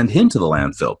will send him to the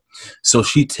landfill. So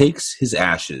she takes his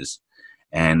ashes,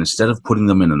 and instead of putting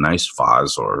them in a nice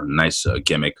vase or a nice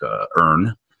gimmick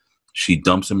urn, she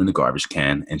dumps them in the garbage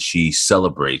can, and she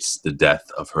celebrates the death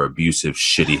of her abusive,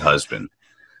 shitty husband.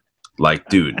 Like,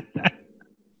 dude,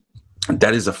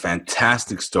 that is a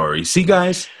fantastic story. See,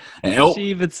 guys? And, she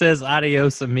even says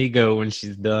adios, amigo, when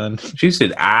she's done. She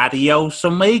said adios,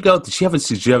 amigo. Did she have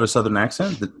a southern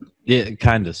accent? Yeah,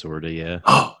 kind of, sort of, yeah.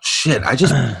 Oh, shit.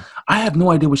 I have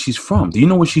no idea where she's from. Do you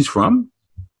know where she's from?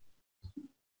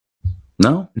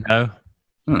 No? No.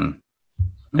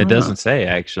 It doesn't say,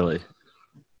 actually.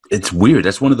 It's weird.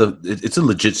 That's one of it's a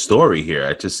legit story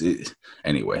here.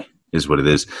 Anyway, is what it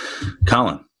is.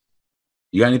 Colin,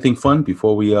 you got anything fun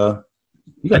before we, I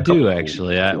do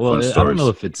actually. I don't know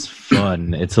if it's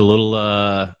fun. It's a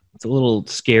little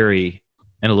scary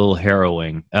and a little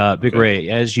harrowing. Big Ray,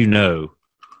 as you know,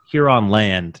 here on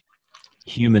land,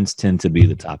 humans tend to be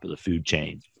the top of the food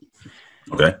chain.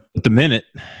 Okay. But the minute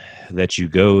that you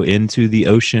go into the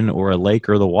ocean or a lake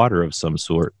or the water of some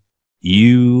sort,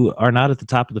 you are not at the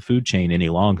top of the food chain any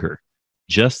longer.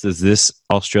 Just as this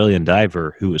Australian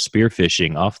diver who was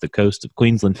spearfishing off the coast of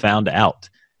Queensland found out.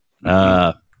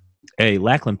 A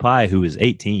Lachlan Pye, who is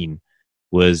 18,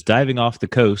 was diving off the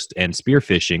coast and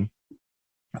spearfishing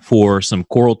for some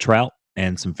coral trout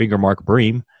and some fingermark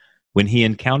bream when he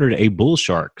encountered a bull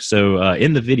shark. So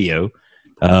in the video,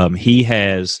 he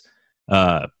has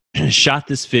shot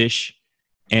this fish,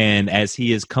 and as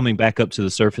he is coming back up to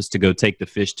the surface to go take the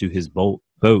fish to his boat,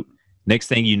 next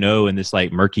thing you know, in this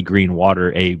like murky green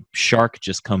water, a shark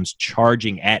just comes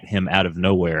charging at him out of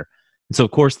nowhere. And so,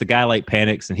 of course, the guy like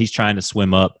panics, and he's trying to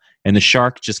swim up, and the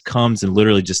shark just comes and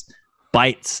literally just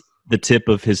bites the tip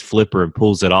of his flipper and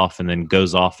pulls it off, and then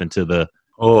goes off into the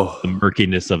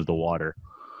murkiness of the water.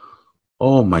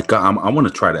 Oh my God. I want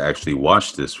to try to actually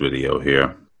watch this video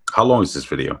here. How long is this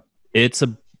video? It's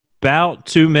about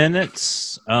 2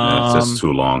 minutes. It's just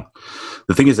too long.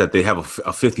 The thing is that they have a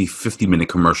 50-minute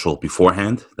commercial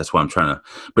beforehand. That's why I'm trying to.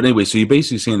 But anyway, so you're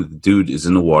basically saying that the dude is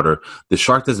in the water. The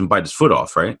shark doesn't bite his foot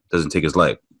off, right? Doesn't take his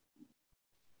leg.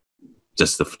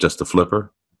 Just the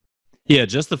flipper? Yeah,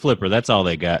 just the flipper. That's all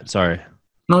they got. Sorry.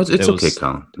 No, it's okay,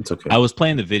 Colin. It's okay. I was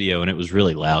playing the video, and it was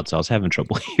really loud, so I was having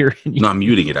trouble hearing you. No, I'm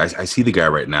muting it. I see the guy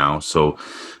right now. So,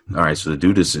 all right, so the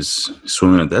dude is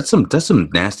swimming. That's some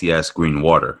nasty-ass green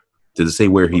water. Did it say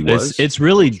where he was? It's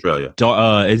really Australia.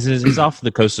 He's off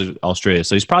the coast of Australia,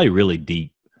 so he's probably really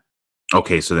deep.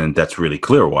 Okay, so then that's really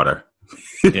clear water.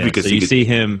 Yeah, because so you see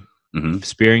him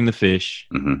spearing the fish.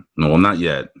 Mm-hmm. Well, not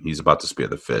yet. He's about to spear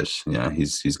the fish. Yeah,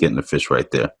 he's getting the fish right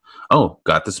there. Oh,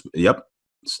 got this. Yep,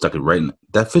 stuck it right in.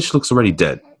 That fish looks already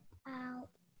dead.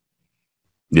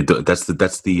 That's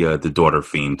the daughter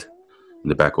fiend in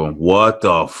the back going, what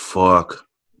the fuck,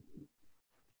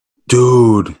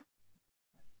 dude?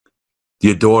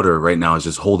 Your daughter right now is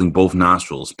just holding both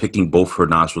nostrils, picking both her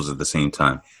nostrils at the same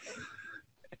time.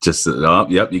 Just,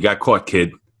 yep, you got caught,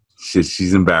 kid.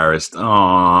 She's embarrassed.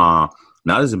 Aww.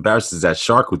 Not as embarrassed as that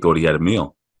shark who thought he had a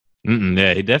meal.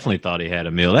 Yeah, he definitely thought he had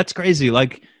a meal. That's crazy.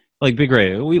 Like Big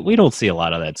Ray, we don't see a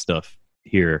lot of that stuff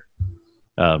here.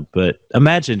 But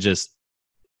imagine just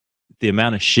the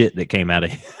amount of shit that came out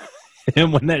of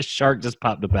him when that shark just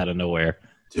popped up out of nowhere.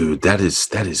 Dude, that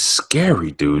is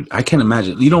scary, dude. I can't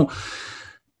imagine. You know,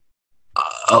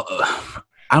 I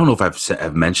don't know if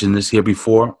I've mentioned this here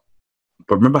before,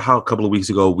 but remember how a couple of weeks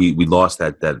ago we lost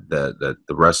the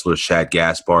wrestler Shad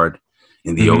Gaspard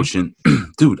in the ocean?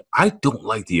 Dude, I don't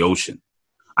like the ocean.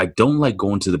 I don't like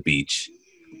going to the beach.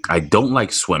 I don't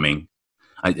like swimming.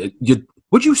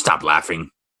 Would you stop laughing?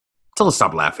 Tell her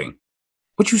stop laughing.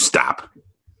 Would you stop?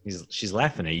 She's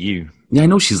laughing at you. Yeah, I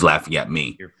know she's laughing at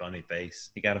me. Your funny face.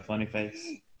 You got a funny face?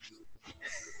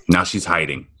 Now she's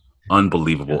hiding.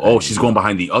 Unbelievable. Oh, she's going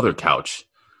behind the other couch.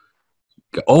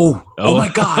 Oh my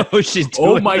God.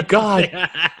 Oh my God.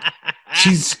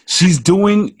 She's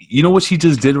doing, you know what she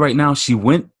just did right now? So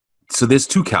there's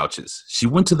two couches. She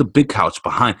went to the big couch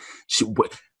behind.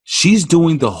 She's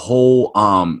doing the whole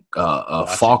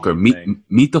Fokker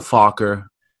meet the Fokker.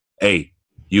 Hey,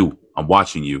 you! I'm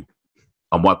watching you.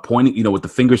 I'm pointing. You know, with the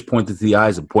fingers pointed to the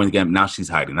eyes and pointing at him. Now she's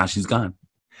hiding. Now she's gone.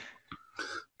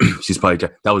 She's probably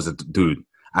that was a dude.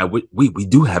 We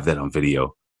do have that on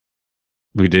video.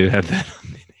 We do have that on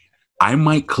video. I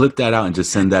might clip that out and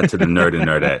just send that to the Nerd and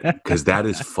Nerdette because that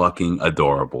is fucking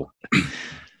adorable.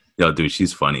 Yo, dude,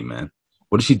 she's funny, man.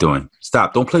 What is she doing?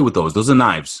 Stop! Don't play with those. Those are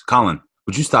knives. Colin,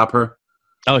 would you stop her?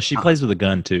 Oh, she plays with a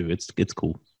gun too. It's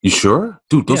cool. You sure,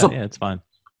 dude? Those are it's fine.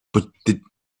 But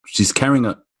she's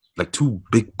carrying like two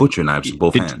big butcher knives in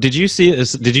both hands. Did you see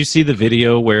this? Did you see the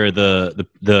video where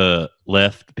the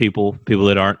left people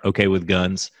that aren't okay with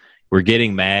guns were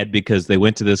getting mad because they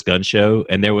went to this gun show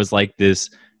and there was like this,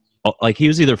 like he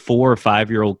was either 4 or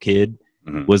 5-year-old kid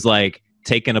was like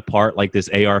taking apart like this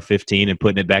AR-15 and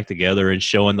putting it back together and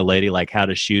showing the lady like how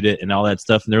to shoot it and all that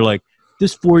stuff. And they're like,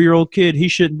 this 4-year-old kid, he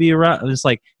shouldn't be around. And it's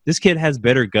like, this kid has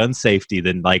better gun safety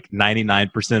than like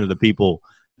 99% of the people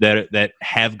that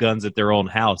have guns at their own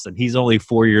house. And he's only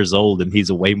 4 years old and he's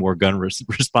a way more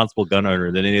responsible gun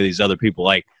owner than any of these other people.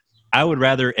 Like, I would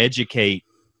rather educate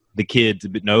the kid to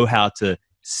know how to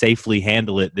safely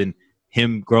handle it than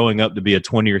him growing up to be a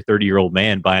 20 or 30-year-old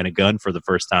man buying a gun for the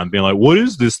first time, being like, what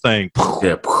is this thing?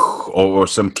 Yeah, or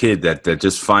some kid that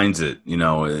just finds it, you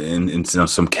know, in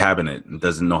some cabinet and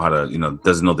doesn't know how to, you know,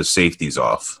 doesn't know the safety's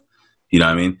off. You know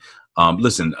what I mean?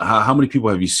 Listen, how many people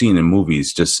have you seen in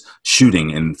movies just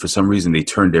shooting and for some reason they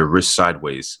turn their wrist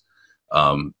sideways?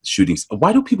 Shooting.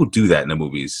 Why do people do that in the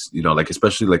movies? You know, like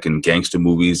especially like in gangster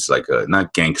movies, like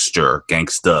not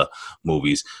gangsta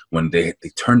movies, when they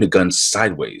turn the gun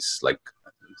sideways. Like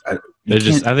I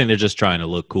think they're just trying to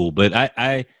look cool. But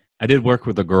I did work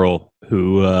with a girl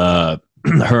who her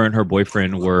and her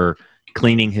boyfriend were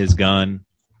cleaning his gun,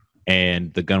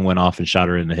 and the gun went off and shot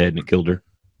her in the head and it killed her.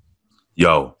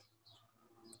 Yo,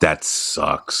 that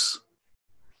sucks.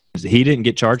 He didn't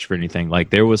get charged for anything. Like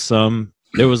there was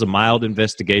a mild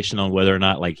investigation on whether or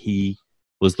not like he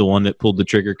was the one that pulled the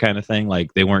trigger kind of thing.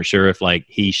 Like they weren't sure if like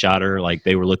he shot her, like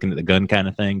they were looking at the gun kind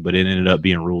of thing, but it ended up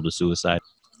being ruled a suicide.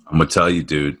 I'm gonna tell you,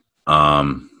 dude. I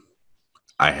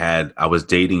was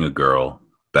dating a girl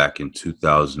back in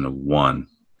 2001.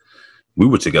 We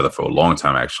were together for a long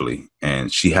time actually,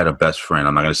 and she had a best friend.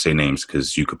 I'm not gonna say names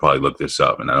because you could probably look this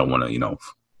up, and I don't want to, you know,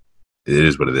 it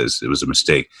is what it is. It was a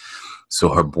mistake. So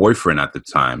her boyfriend at the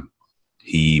time,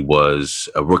 he was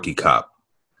a rookie cop.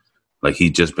 Like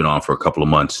he'd just been on for a couple of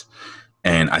months.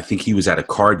 And I think he was at a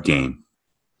card game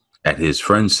at his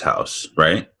friend's house,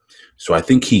 right? So I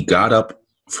think he got up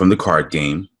from the card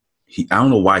game. I don't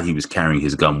know why he was carrying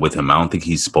his gun with him. I don't think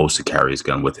he's supposed to carry his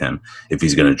gun with him if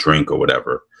he's going to drink or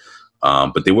whatever.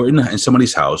 But they were in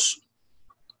somebody's house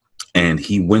and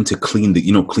he went to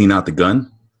clean out the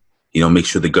gun, you know, make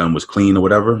sure the gun was clean or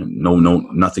whatever.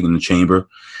 Nothing in the chamber.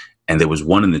 And there was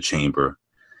one in the chamber.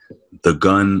 The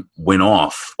gun went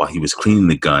off while he was cleaning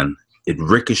the gun. It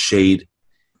ricocheted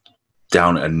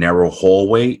down a narrow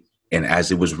hallway. And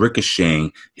as it was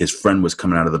ricocheting, his friend was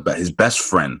coming out of his best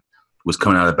friend was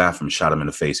coming out of the bathroom, shot him in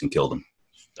the face and killed him.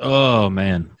 Oh,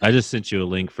 man. I just sent you a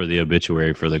link for the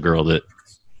obituary for the girl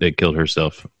that killed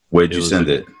herself. Where'd you send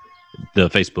it? The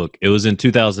Facebook. It was in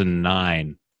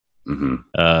 2009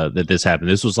 that this happened.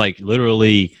 This was like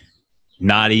literally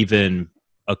not even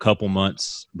a couple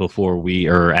months before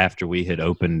after we had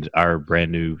opened our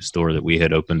brand new store that we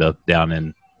had opened up down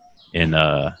in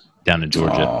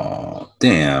Georgia. Oh,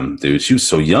 damn, dude. She was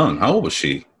so young. How old was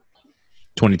she?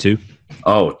 22.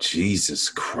 Oh, Jesus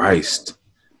Christ.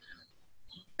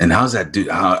 And how's that dude?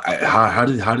 How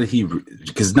did he,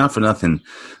 because not for nothing,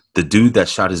 the dude that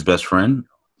shot his best friend,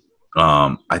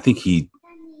 I think he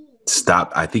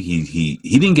stopped. I think he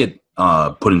didn't get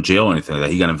put in jail or anything like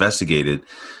that. He got investigated.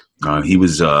 He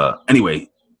was, anyway,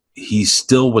 he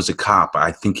still was a cop.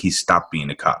 I think he stopped being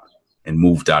a cop and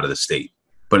moved out of the state.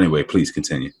 But anyway, please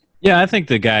continue. Yeah, I think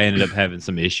the guy ended up having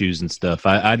some issues and stuff.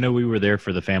 I know we were there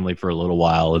for the family for a little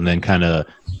while, and then kind of,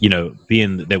 you know,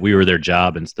 being that we were their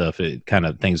job and stuff, it kind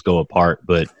of things go apart.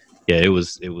 But yeah, it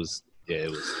was.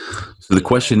 So the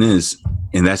question is,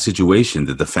 in that situation,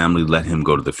 did the family let him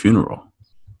go to the funeral?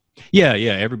 Yeah,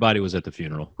 everybody was at the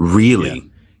funeral.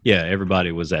 Really? Yeah,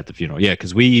 everybody was at the funeral. Yeah,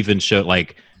 because we even showed,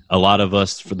 like, a lot of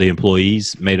us, for the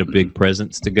employees, made a big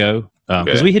presence to go.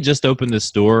 Because we had just opened this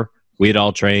store. We had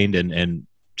all trained and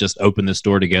just opened the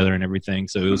store together and everything.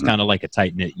 So it was kind of like a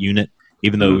tight-knit unit,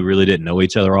 even though we really didn't know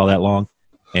each other all that long.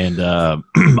 And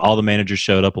all the managers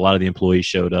showed up. A lot of the employees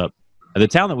showed up. And the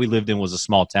town that we lived in was a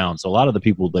small town. So a lot of the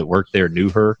people that worked there knew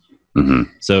her.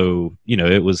 So, you know,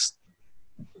 it was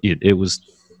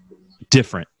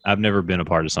different I've never been a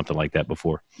part of something like that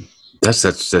before.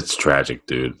 That's tragic,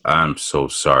 dude. I'm so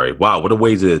sorry. Wow, what a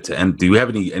way to end. Do you have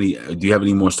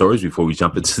any more stories before we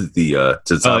jump into the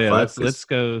to the top five? Let's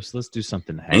go. So let's do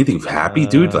something happy. Anything happy,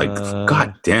 dude? Like,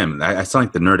 god damn, I sound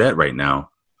like the nerdette right now.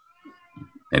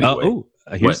 Anyway,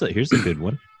 here's a good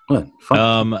one. What?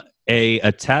 Fun. A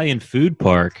Italian food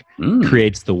park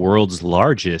creates the world's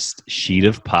largest sheet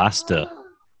of pasta.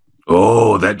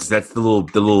 Oh, that's the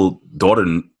little daughter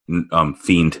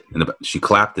fiend. She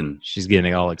clapped and she's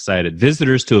getting all excited.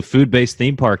 Visitors to a food-based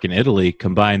theme park in Italy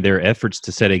combined their efforts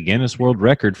to set a Guinness World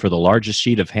Record for the largest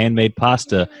sheet of handmade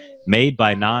pasta made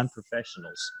by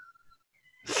non-professionals.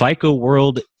 FICO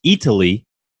World Italy,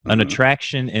 an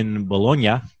attraction in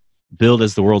Bologna, billed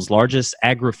as the world's largest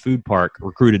agri-food park,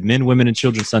 recruited men, women, and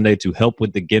children Sunday to help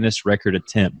with the Guinness record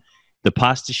attempt. The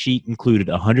pasta sheet included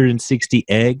 160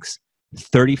 eggs,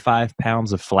 35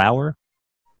 pounds of flour,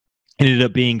 ended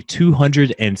up being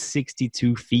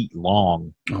 262 feet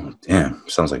long. Oh, damn.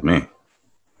 Sounds like me.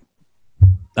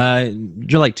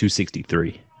 You're like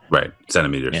 263. Right.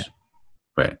 Centimeters. Yeah.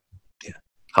 Right. Yeah.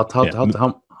 How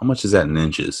much is that in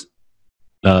inches?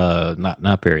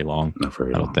 Not very long. Not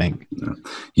very long. I don't think. No.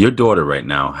 Your daughter right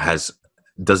now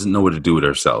doesn't know what to do with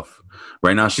herself.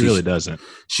 Right now she really doesn't.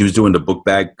 She was doing the book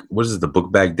bag. What is it? The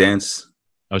book bag dance?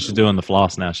 Oh, she's doing the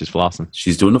floss now. She's flossing.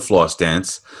 She's doing the floss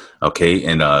dance. Okay,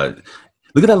 and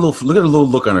look at the little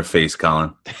look on her face,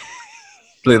 Colin.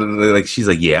 Like she's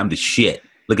like, yeah, I'm the shit.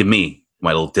 Look at me,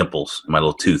 my little dimples, my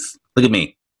little tooth. Look at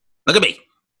me. Look at me.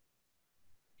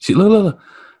 She look.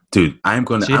 Dude,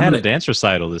 She had a dance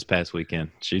recital this past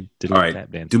weekend. She did a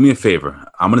tap dance. Do me a favor.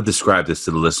 I'm going to describe this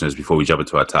to the listeners before we jump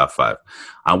into our top five.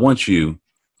 I want you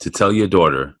to tell your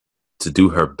daughter to do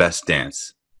her best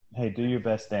dance. Hey, do your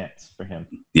best dance for him.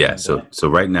 Yeah. So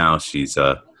right now she's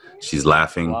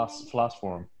laughing. Floss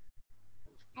for him.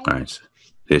 All right.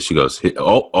 There she goes.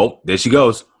 Oh, there she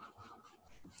goes.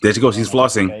 There she goes. She's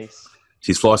flossing.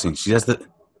 She's flossing. She has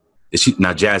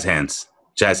now jazz hands.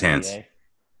 Jazz hands.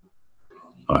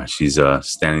 All right, she's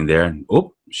standing there.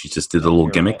 Oh, she just did a little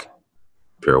gimmick.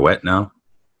 Pirouette now.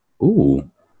 Ooh.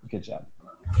 Good job.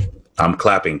 I'm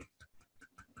clapping.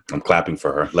 I'm clapping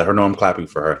for her. Let her know I'm clapping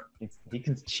for her.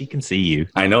 She can see you.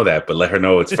 I know that, but let her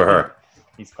know it's for her.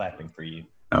 He's clapping for you.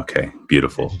 Okay,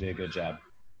 beautiful. You did a good job.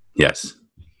 Yes.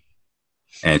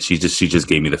 And she just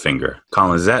gave me the finger.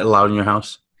 Colin, is that allowed in your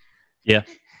house? Yeah.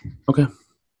 Okay.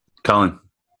 Colin.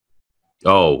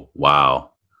 Oh,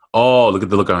 wow. Oh, look at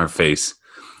the look on her face.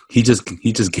 He just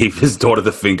gave his daughter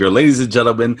the finger. Ladies and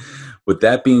gentlemen, with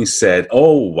that being said,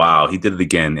 oh wow, he did it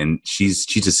again, and she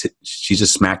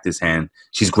just smacked his hand.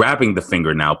 She's grabbing the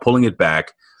finger now, pulling it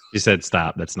back. She said,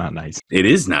 "Stop. That's not nice." It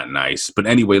is not nice. But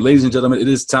anyway, ladies and gentlemen, it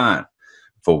is time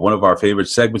for one of our favorite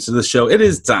segments of the show. It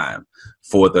is time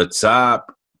for the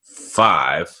top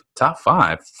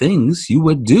five things you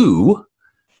would do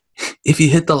if you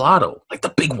hit the lotto, like the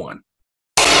big one.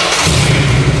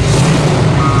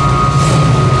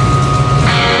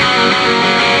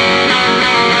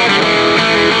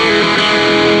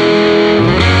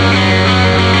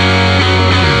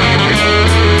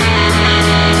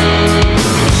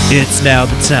 It's now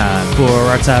the time for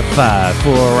our top five.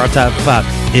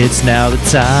 It's now the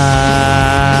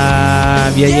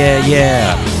time.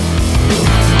 Yeah.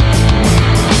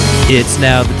 It's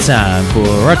now the time for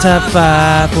our top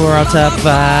five.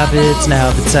 It's now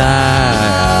the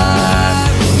time.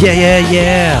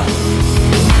 Yeah.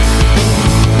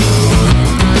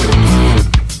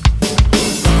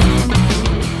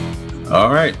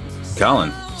 All right,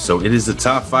 Colin. So it is the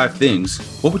top 5 things.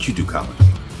 What would you do, Colin?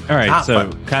 All right, so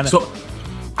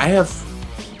I have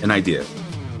an idea.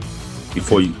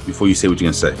 Before you say what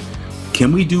you're gonna say,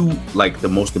 can we do like the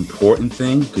most important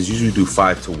thing? Because usually we do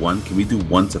 5 to 1. Can we do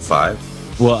 1 to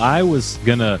 5? Well, I was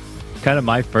gonna kind of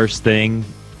my first thing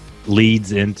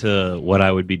leads into what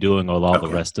I would be doing with all the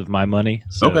rest of my money.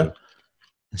 So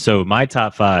my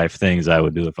top 5 things I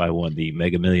would do if I won the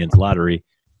Mega Millions lottery,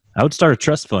 I would start a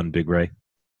trust fund, Big Ray.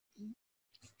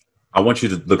 I want you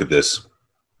to look at this.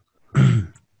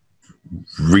 Can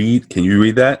you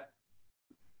read that?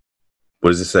 What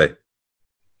does it say? It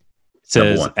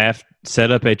says,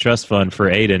 set up a trust fund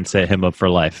for Aiden, set him up for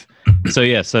life. So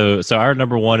our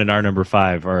number 1 and our number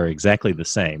 5 are exactly the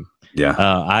same. Yeah.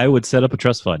 I would set up a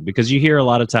trust fund because you hear a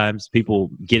lot of times people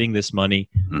getting this money.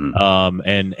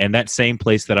 And that same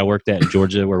place that I worked at in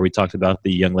Georgia where we talked about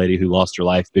the young lady who lost her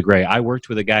life, Big Ray, I worked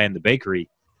with a guy in the bakery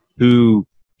who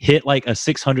hit like a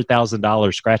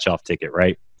 $600,000 scratch-off ticket,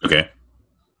 right? Okay.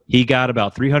 He got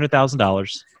about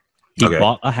 $300,000. He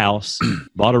bought a house,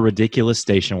 bought a ridiculous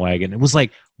station wagon. It was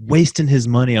like wasting his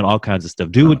money on all kinds of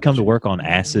stuff. Dude would come to work on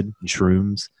acid and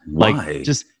shrooms. Why? Like,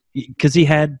 just because he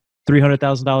had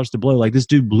 $300,000 to blow. Like, this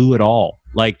dude blew it all.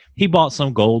 Like, he bought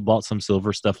some gold, bought some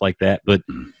silver, stuff like that. But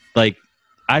like,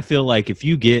 I feel like if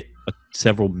you get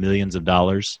several millions of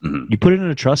dollars, you put it in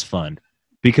a trust fund,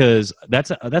 because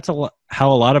that's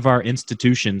how a lot of our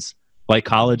institutions, like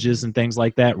colleges and things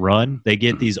like that, run. They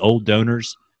get these old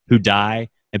donors who die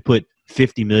and put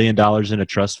 $50 million in a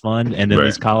trust fund, and then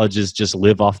these colleges just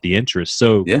live off the interest.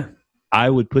 So I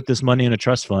would put this money in a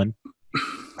trust fund.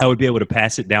 I would be able to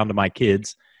pass it down to my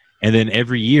kids, and then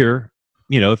every year,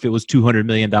 if it was $200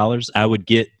 million, I would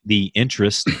get the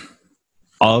interest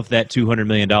of that $200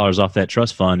 million off that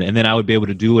trust fund, and then I would be able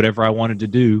to do whatever I wanted to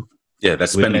do. Yeah,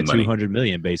 that's spending money. $200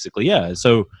 million, basically. Yeah.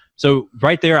 So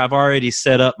right there, I've already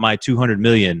set up my $200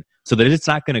 million so that it's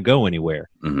not going to go anywhere.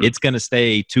 It's going to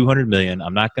stay $200 million.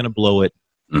 I'm not going to blow it.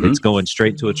 It's going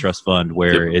straight to a trust fund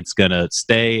where it's going to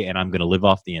stay, and I'm going to live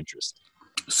off the interest.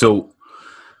 So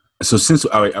since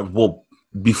we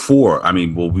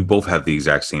both have the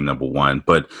exact same number one,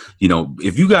 but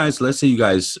if you guys, let's say you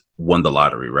guys won the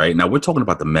lottery, right? Now we're talking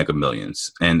about the Mega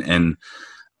Millions, and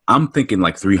I'm thinking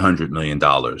like $300 million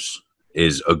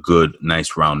is a good,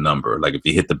 nice round number. Like if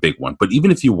you hit the big one, but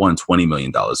even if you won $20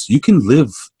 million, you can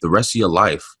live the rest of your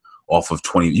life off of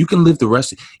 20. You can live the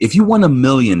rest. If you won $1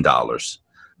 million,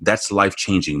 that's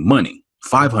life-changing money.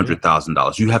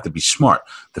 $500,000. You have to be smart.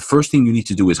 The first thing you need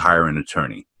to do is hire an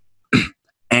attorney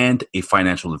and a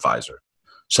financial advisor,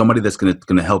 somebody that's going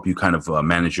to help you kind of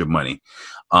manage your money.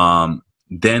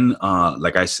 Then,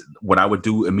 like I said, what I would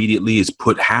do immediately is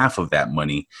put half of that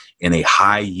money in a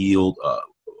high yield.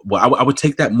 I would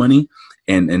take that money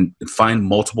and find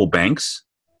multiple banks.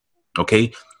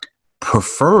 Okay,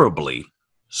 preferably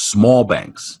small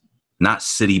banks. Not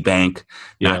Citibank,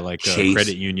 not like Chase. A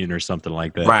credit union or something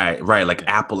like that. Right. Like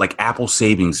Apple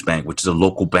Savings Bank, which is a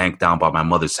local bank down by my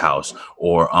mother's house,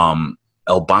 or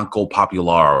El Banco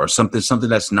Popular, or something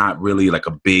that's not really like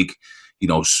a big,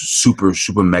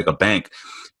 super mega bank,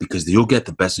 because you'll get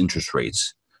the best interest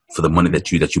rates for the money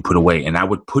that you put away. And I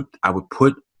would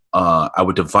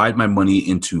divide my money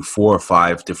into 4 or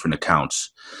 5 different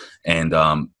accounts, and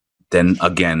then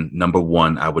again, number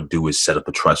one, I would do is set up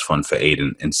a trust fund for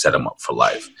Aiden and set him up for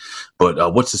life.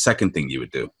 But what's the second thing you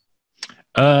would do?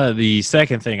 The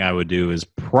second thing I would do is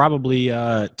probably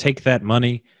take that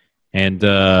money and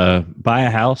buy a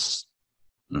house.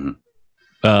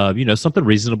 Something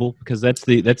reasonable, because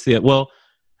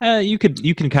you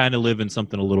can kind of live in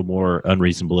something a little more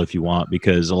unreasonable if you want,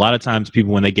 because a lot of times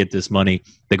people, when they get this money,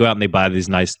 they go out and they buy these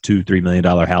nice $2-3 million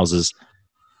houses,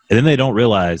 and then they don't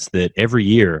realize that every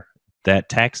year that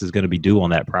tax is going to be due on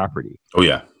that property. Oh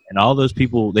yeah. And all those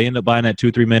people, they end up buying that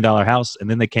 $2-3 million house, and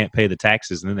then they can't pay the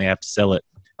taxes, and then they have to sell it.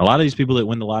 A lot of these people that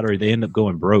win the lottery, they end up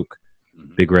going broke,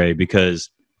 Big Ray, because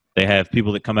they have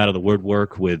people that come out of the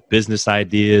woodwork with business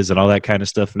ideas and all that kind of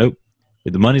stuff. Nope.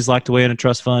 If the money's locked away in a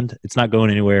trust fund, it's not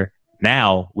going anywhere.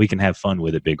 Now we can have fun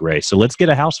with it, Big Ray. So let's get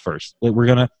a house first. We're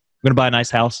gonna buy a nice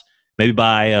house. Maybe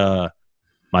buy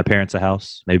my parents a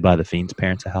house. Maybe buy the Fiend's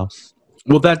parents a house.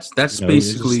 Well, that's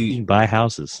basically buy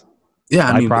houses.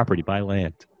 Yeah, buy property, buy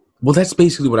land. Well, that's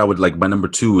basically what I would like. My number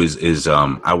 2 is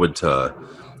I would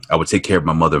take care of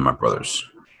my mother and my brothers.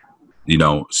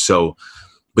 So,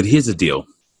 but here's the deal.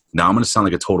 Now I'm going to sound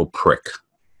like a total prick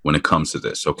when it comes to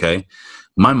this. Okay,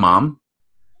 my mom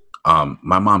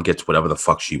gets whatever the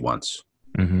fuck she wants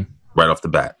right off the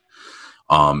bat.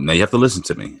 Now you have to listen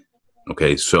to me.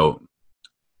 Okay, so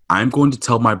I'm going to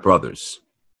tell my brothers.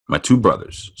 My 2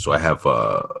 brothers. So I have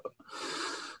both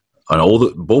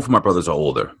of my brothers are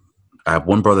older. I have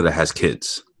one brother that has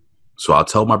kids. So I'll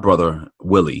tell my brother,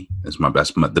 Willie, is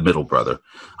the middle brother.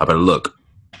 I better look,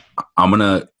 I'm going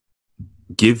to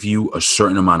give you a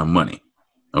certain amount of money.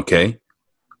 Okay.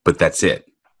 But that's it.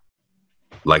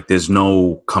 Like, there's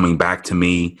no coming back to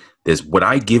me. There's what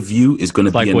I give you is going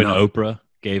to be like enough. When Oprah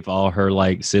gave all her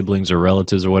like siblings or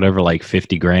relatives or whatever like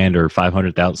 $50,000 or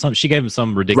 $500,000. She gave them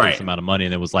some ridiculous amount of money,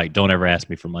 and it was like, "Don't ever ask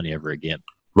me for money ever again."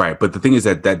 Right, but the thing is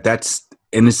that's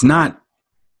and it's not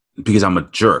because I'm a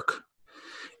jerk.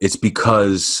 It's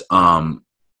because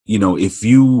if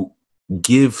you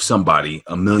give somebody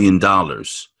 $1 million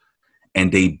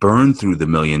and they burn through the $1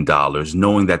 million,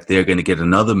 knowing that they're going to get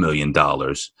another $1 million,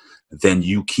 then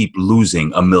you keep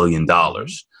losing $1 million.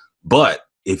 But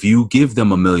if you give them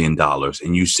 $1 million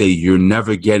and you say you're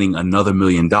never getting another $1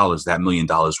 million, that $1 million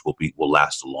will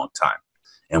last a long time,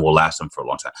 and will last them for a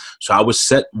long time. So I would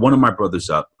set one of my brothers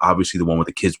up, obviously the one with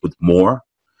the kids, with more.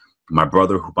 My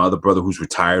other brother who's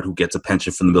retired, who gets a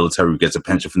pension from the military, who gets a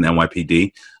pension from the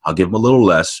NYPD, I'll give him a little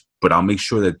less. but I'll make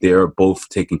sure that they're both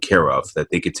taken care of, that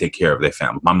they could take care of their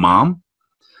family. My mom,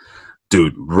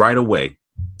 dude, right away.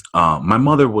 My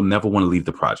mother will never want to leave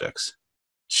the projects.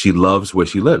 She loves where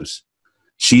she lives.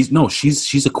 She's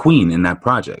a queen in that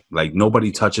project. Like,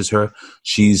 nobody touches her.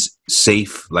 She's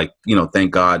safe. Like,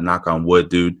 thank God, knock on wood,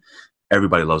 dude.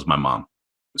 Everybody loves my mom.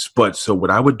 But so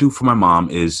what I would do for my mom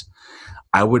is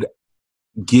I would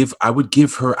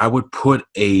put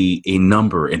a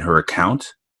number in her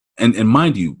account. And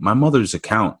mind you, my mother's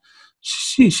account,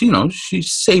 she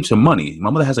saves some money.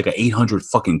 My mother has like an 800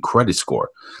 fucking credit score.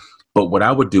 But what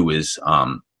I would do is,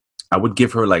 I would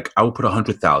give her I would put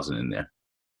 100,000 in there.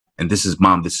 And this is,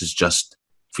 Mom, this is just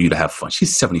for you to have fun.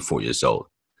 She's 74 years old.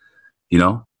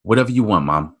 Whatever you want,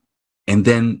 Mom. And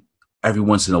then every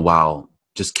once in a while,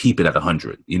 just keep it at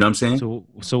 100. You know what I'm saying?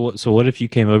 So what if you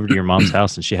came over to your mom's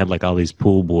house and she had like all these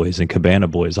pool boys and cabana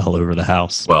boys all over the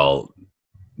house? Well,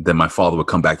 then my father would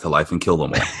come back to life and kill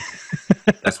them all.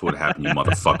 That's what happened, you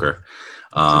motherfucker.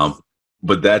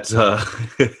 But that's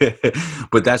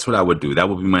what I would do. That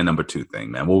would be my number 2 thing,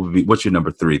 man. What's your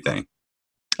number 3 thing?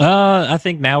 I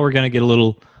think now we're gonna get a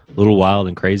little wild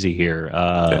and crazy here.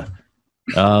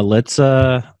 Let's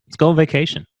go on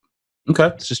vacation.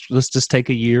 Okay. Let's just take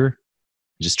a year,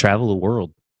 just travel the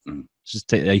world. Just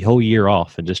take a whole year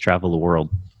off and just travel the world.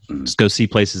 Just go see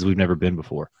places we've never been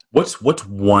before. What's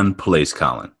one place,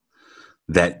 Colin,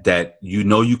 that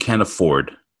you can't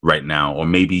afford right now, or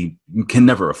maybe you can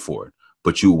never afford,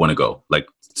 but you want to go? Like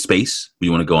space?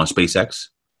 You want to go on SpaceX?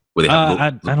 Where they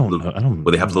have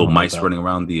where they have little mice running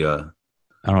around the. I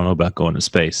don't know about going to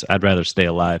space. I'd rather stay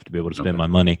alive to be able to spend my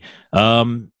money. I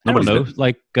don't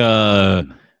know.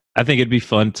 I think it'd be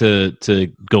fun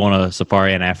to go on a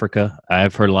safari in Africa.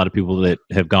 I've heard a lot of people that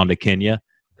have gone to Kenya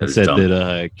and said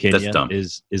that Kenya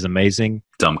is amazing.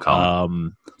 Dumb,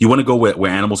 Colin. You want to go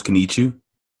where animals can eat you?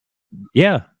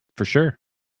 Yeah, for sure.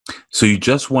 So you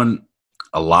just won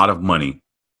a lot of money,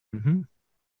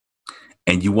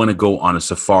 and you want to go on a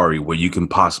safari where you can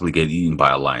possibly get eaten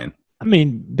by a lion. I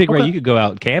mean, Big Ray, you could go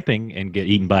out camping and get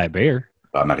eaten by a bear.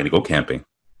 I'm not going to go camping.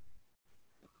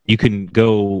 You can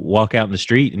go walk out in the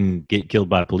street and get killed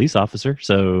by a police officer.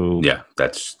 So yeah,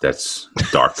 that's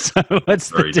dark. So what's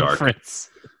the difference?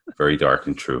 Very dark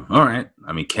and true. All right.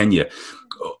 I mean, Kenya.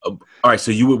 All right. So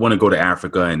you would want to go to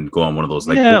Africa and go on one of those,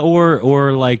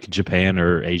 or like Japan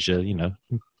or Asia.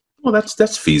 Well,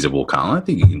 that's feasible, Colin. I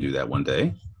think you can do that one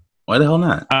day. Why the hell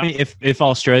not? I mean, if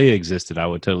Australia existed, I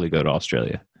would totally go to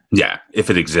Australia. Yeah, if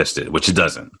it existed, which it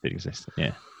doesn't. If it existed,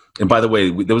 yeah. And by the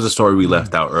way, there was a story we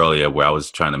left out earlier where I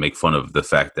was trying to make fun of the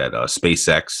fact that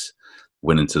SpaceX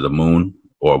went into the moon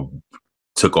or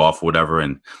took off or whatever.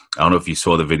 And I don't know if you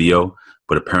saw the video,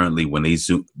 but apparently when they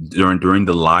during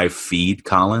the live feed,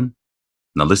 Colin,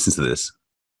 now listen to this.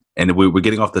 And we're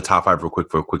getting off the top 5 for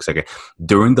a quick second.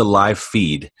 During the live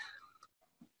feed,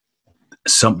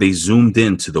 they zoomed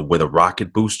into where the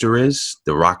rocket booster is,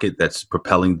 the rocket that's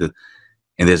propelling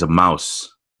and there's a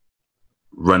mouse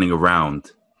running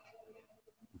around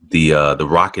the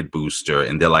rocket booster,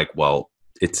 and they're like, well,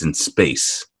 it's in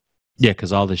space. Yeah,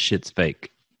 because all this shit's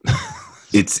fake.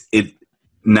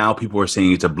 Now people are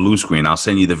saying it's a blue screen. I'll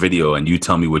send you the video and you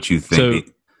tell me what you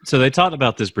think. So they talked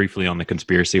about this briefly on the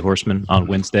Conspiracy Horseman on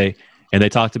Wednesday, and they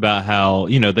talked about how,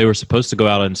 they were supposed to go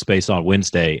out in space on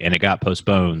Wednesday and it got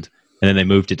postponed, and then they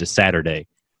moved it to Saturday.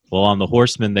 Well, on the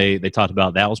Horseman, they talked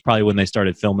about that was probably when they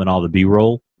started filming all the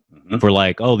B-roll for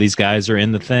like, oh, these guys are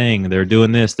in the thing. They're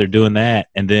doing this. They're doing that.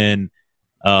 And then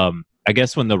I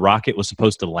guess when the rocket was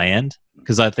supposed to land,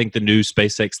 because I think the new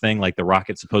SpaceX thing, like the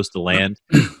rocket's supposed to land,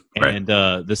 right. And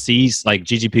the seas, like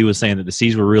GGP was saying that the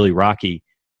seas were really rocky.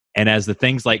 And as the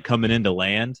thing's like coming into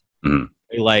land,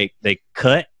 they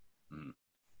cut.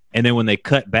 And then when they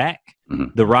cut back,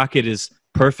 the rocket is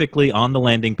perfectly on the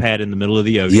landing pad in the middle of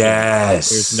the ocean. Yes.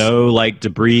 There's no like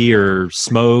debris or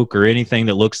smoke or anything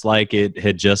that looks like it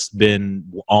had just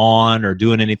been on or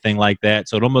doing anything like that.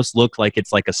 So it almost looked like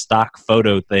it's like a stock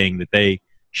photo thing that they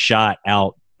shot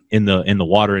out in the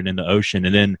water and in the ocean.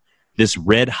 And then this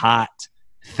red hot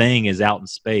thing is out in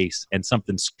space and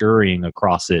something scurrying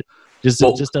across it. It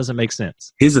just doesn't make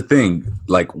sense. Here's the thing.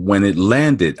 Like when it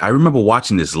landed, I remember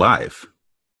watching this live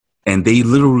and they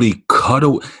literally cut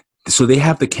away. So they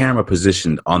have the camera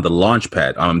positioned on the launch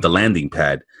pad, on the landing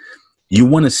pad. You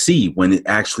want to see when it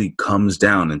actually comes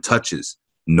down and touches.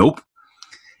 Nope.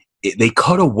 They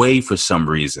cut away for some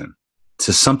reason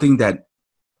to something that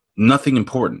nothing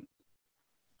important.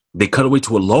 They cut away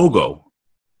to a logo.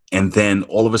 And then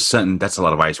all of a sudden, that's a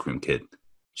lot of ice cream, kid.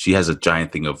 She has a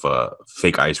giant thing of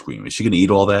fake ice cream. Is she going to eat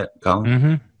all that, Colin?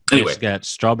 Mm-hmm. Anyway. It's got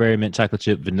strawberry, mint chocolate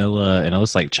chip, vanilla, and it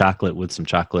looks like chocolate with some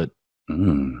chocolate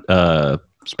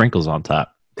sprinkles on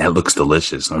top. That looks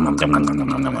delicious.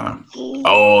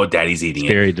 Oh, Daddy's eating it.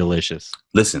 Very delicious.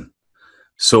 Listen,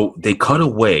 so they cut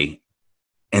away,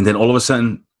 and then all of a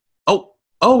sudden,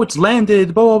 oh, it's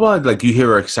landed, blah, blah, blah. Like you hear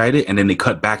her excited, and then they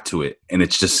cut back to it, and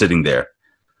it's just sitting there,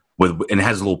 and it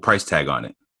has a little price tag on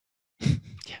it.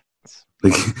 Yeah.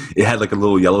 Like it had like a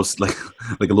little yellow, like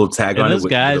a little tag on it. Those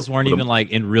guys weren't even like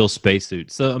in real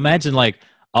spacesuits. So imagine like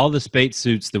all the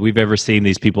spacesuits that we've ever seen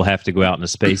these people have to go out in a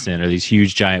space in are these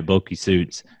huge, giant, bulky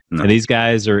suits. No. And these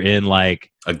guys are in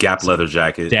like a Gap leather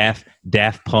jacket,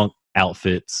 Daft Punk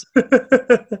outfits. They're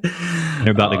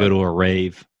about to go to a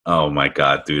rave. Oh my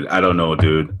God, dude. I don't know,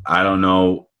 dude. I don't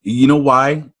know. You know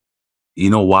why?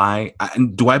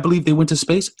 Do I believe they went to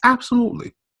space?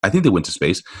 Absolutely. I think they went to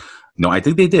space. No, I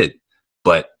think they did.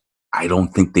 But I don't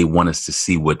think they want us to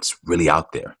see what's really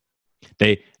out there.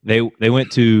 They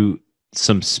went to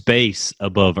some space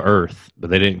above Earth, but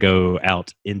they didn't go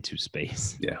out into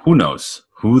space. Yeah, who knows?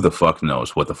 Who the fuck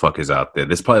knows what the fuck is out there?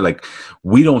 There's probably like,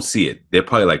 we don't see it. They're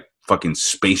probably like fucking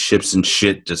spaceships and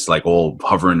shit, just like all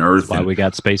hovering Earth. That's why we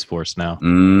got Space Force now.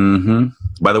 Mm-hmm.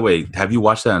 By the way, have you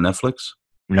watched that on Netflix?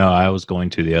 No, I was going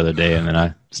to the other day, and then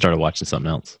I started watching something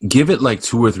else. Give it like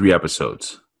 2 or 3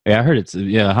 episodes. Yeah, I heard it's.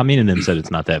 Yeah, Hameen and them said it's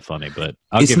not that funny, but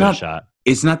I'll give it a shot.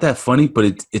 It's not that funny,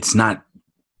 but it's not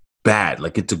bad.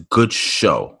 Like it's a good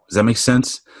show. Does that make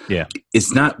sense? Yeah.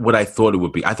 It's not what I thought it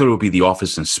would be. I thought it would be The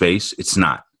Office in space. It's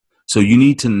not. So you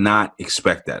need to not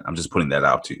expect that. I'm just putting that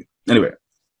out to you. Anyway,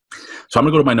 so I'm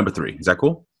gonna go to my number 3. Is that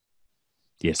cool?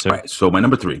 Yes, sir. All right. So my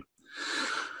number 3.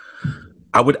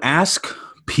 I would ask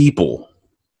people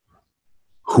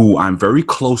who I'm very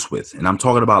close with, and I'm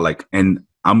talking about like, and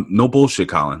I'm no bullshit,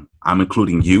 Colin. I'm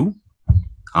including you.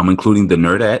 I'm including the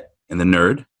nerdette and the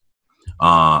nerd.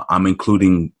 I'm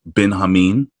including Bin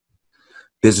Hameen.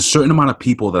 There's a certain amount of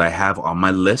people that I have on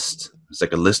my list. It's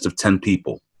like a list of 10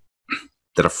 people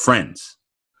that are friends,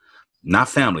 not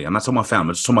family. I'm not talking about family.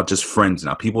 I'm just talking about just friends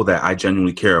now, people that I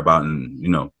genuinely care about and, you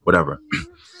know, whatever.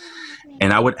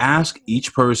 And I would ask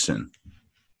each person,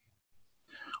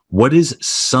 what is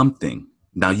something?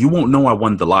 Now, you won't know I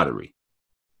won the lottery.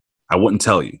 I wouldn't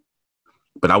tell you.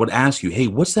 But I would ask you, hey,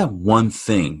 what's that one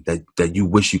thing that you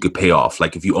wish you could pay off?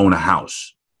 Like if you own a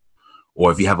house,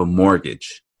 or if you have a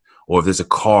mortgage, or if there's a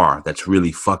car that's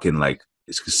really fucking like,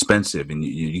 it's expensive and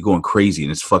you're going crazy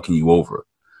and it's fucking you over.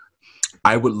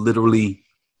 I would literally,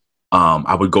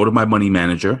 I would go to my money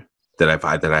manager that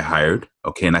I hired.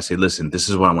 Okay. And I say, listen, this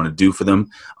is what I want to do for them.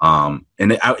 And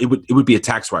it would be a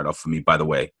tax write-off for me, by the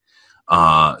way.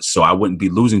 So I wouldn't be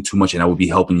losing too much and I would be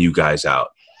helping you guys out.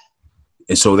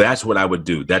 And so that's what I would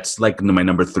do. That's like my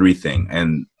number 3 thing.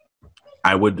 And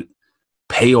I would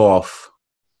pay off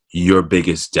your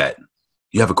biggest debt.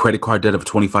 You have a credit card debt of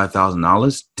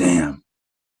 $25,000?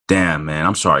 Damn, man.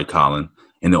 I'm sorry, Colin.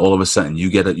 And then all of a sudden you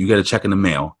get a check in the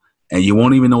mail and you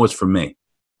won't even know it's from me.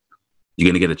 You're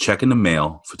going to get a check in the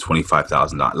mail for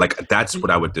 $25,000. Like that's what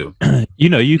I would do. You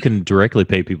know, you can directly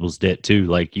pay people's debt too.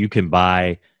 Like you can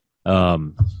buy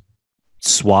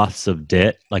swaths of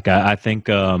debt. Like I think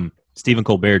Stephen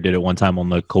Colbert did it one time on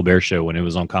the Colbert Show when it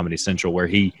was on Comedy Central, where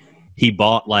he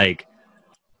bought like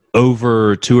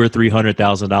over $200,000 or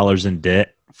 $300,000 in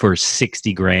debt for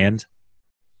 $60,000.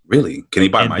 Really? Can he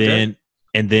buy my debt?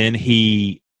 And then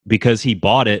because he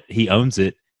bought it, he owns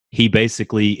it. He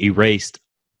basically erased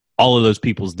all of those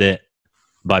people's debt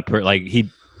it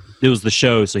was the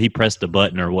show, so he pressed a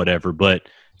button or whatever. But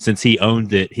since he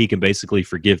owned it, he can basically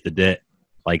forgive the debt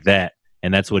like that.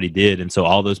 And that's what he did. And so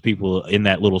all those people in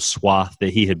that little swath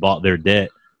that he had bought their debt,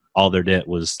 all their debt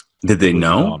was. Did they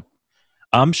know? Gone.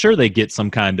 I'm sure they get some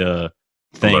kind of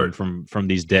thing alert from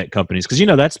these debt companies. Cause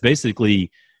that's basically,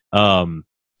 so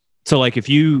like if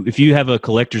you have a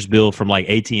collector's bill from like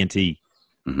AT&T,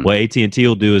 mm-hmm. what AT&T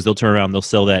will do is they'll turn around and they'll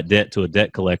sell that debt to a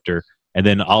debt collector. And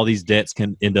then all these debts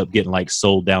can end up getting like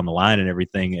sold down the line and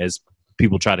everything as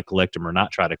people try to collect them or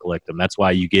not try to collect them. That's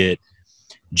why you get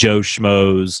Joe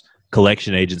Schmo's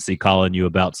collection agency calling you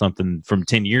about something from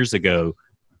 10 years ago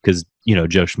because,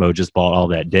 Joe Schmo just bought all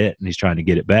that debt and he's trying to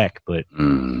get it back. But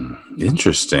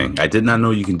interesting. I did not know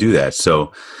you can do that.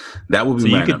 So that would be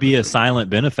you could be a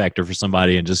silent benefactor for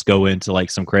somebody and just go into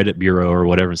like some credit bureau or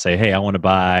whatever and say, hey, I want to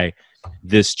buy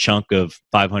this chunk of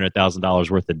 $500,000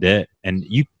 worth of debt. And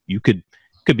you could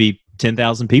be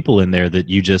 10,000 people in there that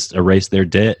you just erase their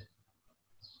debt.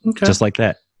 Okay. Just like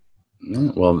that.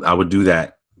 Yeah, well, I would do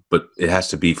that, but it has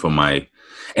to be for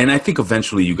and I think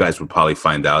eventually you guys would probably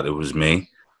find out it was me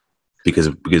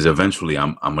because eventually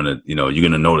I'm going to, you're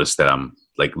going to notice that I'm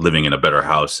like living in a better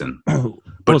house. And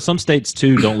well, some states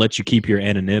too don't let you keep your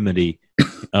anonymity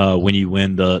when you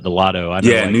win the lotto. I know,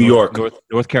 Yeah, New York.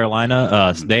 North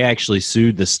Carolina. They actually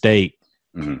sued the state,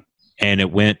 and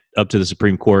it went up to the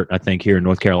Supreme Court, I think, here in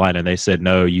North Carolina. And they said,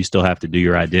 no, you still have to do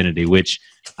your identity, which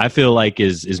I feel like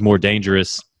is more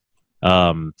dangerous.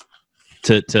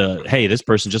 To hey, this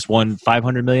person just won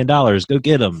 $500 million. Go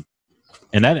get them.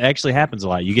 And that actually happens a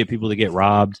lot. You get people that get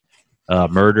robbed,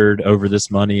 murdered over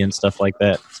this money and stuff like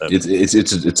that. So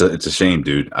it's a shame,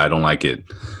 dude. I don't like it.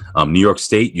 New York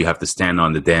State, you have to stand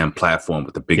on the damn platform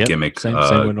with the big gimmick. Same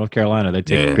with North Carolina. They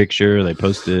take a picture, they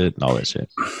post it, and all that shit.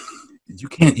 You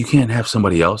can't have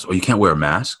somebody else, or you can't wear a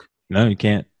mask. No, you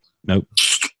can't. Nope.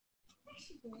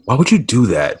 Why would you do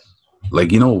that?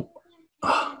 Like,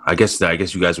 I guess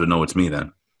you guys would know it's me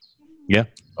then. Yeah.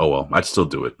 Oh well, I'd still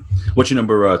do it. What's your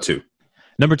number 2?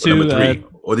 Number 2, number 3,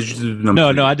 or did you do number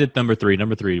 3? No, I did number 3.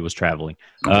 Number 3 was traveling.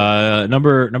 Okay.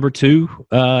 Number 2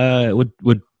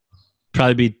 would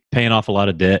probably be paying off a lot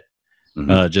of debt.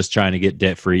 Just trying to get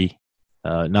debt free,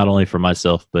 not only for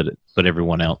myself but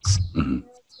everyone else.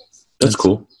 That's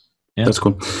cool. Yeah. That's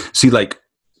cool. See, like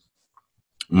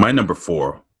my number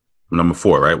 4,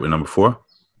 right? We're number 4.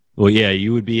 Well, yeah,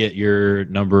 you would be at your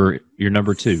number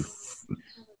 2.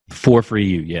 4 for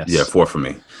you, yes. Yeah, 4 for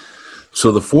me.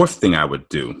 So the 4th thing I would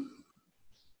do,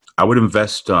 I would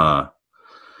invest. Now,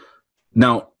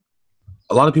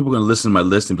 a lot of people are going to listen to my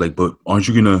list and be like, but aren't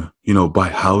you going to, buy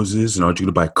houses, and aren't you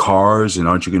going to buy cars, and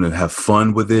aren't you going to have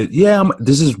fun with it? Yeah,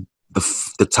 this is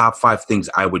the top 5 things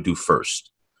I would do first.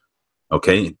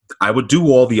 Okay? I would do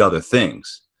all the other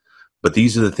things, but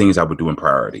these are the things I would do in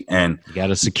priority. And you got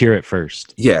to secure it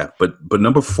first. Yeah, but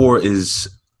number 4 is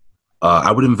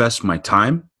I would invest my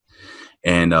time.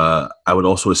 And I would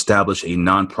also establish a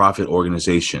nonprofit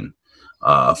organization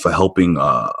for helping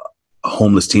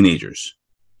homeless teenagers,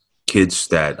 kids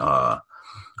that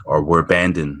were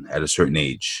abandoned at a certain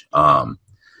age.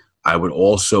 I would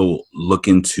also look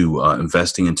into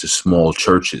investing into small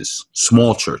churches,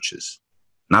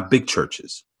 not big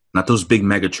churches, not those big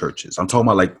mega churches. I'm talking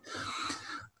about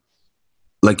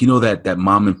like that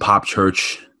mom and pop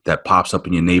church that pops up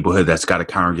in your neighborhood that's got a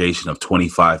congregation of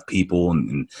 25 people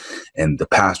and the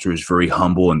pastor is very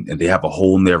humble and they have a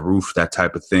hole in their roof, that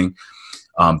type of thing.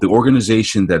 The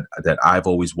organization that I've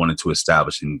always wanted to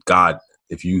establish, and God,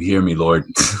 if you hear me, Lord,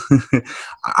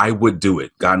 I would do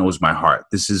it. God knows my heart.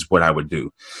 This is what I would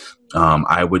do.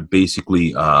 I would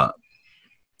basically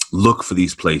look for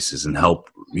these places and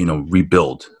help,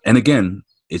 rebuild. And again,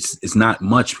 it's not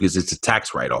much because it's a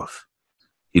tax write-off.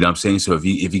 You know what I'm saying? So if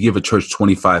you give a church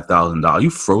 $25,000, are you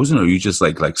frozen or are you just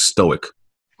like stoic?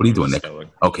 What are you doing there? Stoic.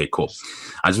 Okay, cool.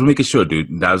 I just want to make it sure,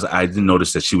 dude. I didn't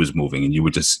notice that she was moving, and you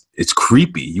were it's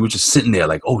creepy. You were just sitting there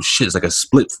like, oh shit, it's like a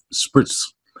split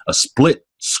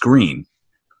screen.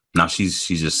 Now she's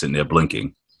just sitting there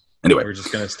blinking. Anyway, we're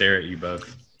just gonna stare at you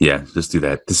both. Yeah, just do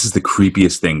that. This is the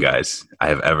creepiest thing, guys, I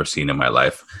have ever seen in my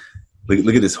life.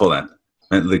 Look at this. Hold on.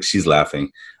 Look, she's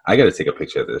laughing. I got to take a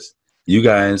picture of this. You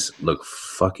guys look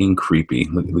fucking creepy.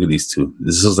 Look at these two.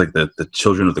 This is like the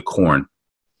children of the corn.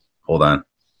 Hold on.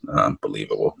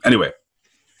 Unbelievable. Anyway,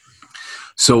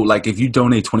 so like if you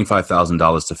donate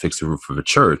 $25,000 to fix the roof of a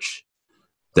church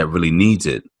that really needs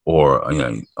it, or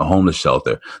a homeless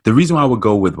shelter. The reason why I would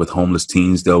go with homeless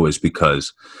teens though is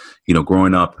because,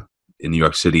 growing up in New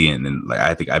York City, and like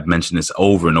I think I've mentioned this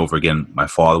over and over again. My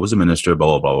father was a minister, blah,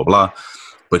 blah, blah, blah, blah.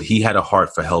 But he had a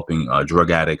heart for helping drug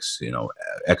addicts,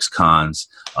 ex-cons.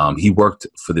 He worked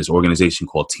for this organization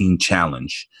called Teen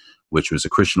Challenge, which was a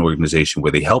Christian organization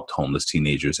where they helped homeless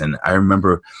teenagers. And I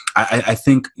remember, I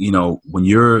think, when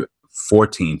you're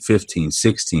 14, 15,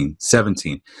 16,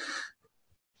 17,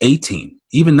 18,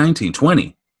 even 19,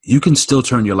 20, you can still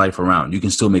turn your life around. You can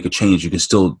still make a change. You can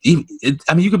still, you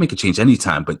can make a change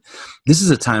anytime, but this is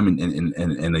a time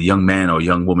in a young man or a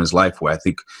young woman's life where I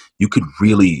think you could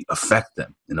really affect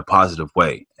them in a positive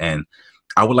way. And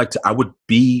I would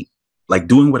be like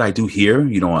doing what I do here,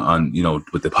 on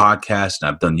with the podcast, and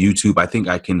I've done YouTube. I think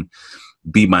I can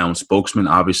be my own spokesman.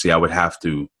 Obviously, I would have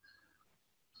to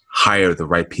hire the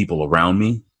right people around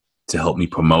me to help me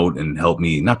promote and help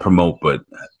me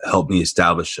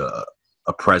establish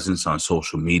a presence on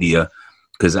social media,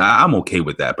 because I'm okay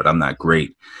with that, but I'm not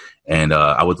great. And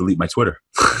I would delete my Twitter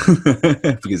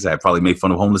because I probably made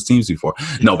fun of homeless teens before.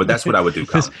 No, but that's what I would do.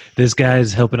 This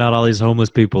guy's helping out all these homeless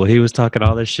people. He was talking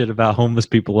all this shit about homeless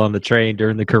people on the train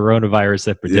during the coronavirus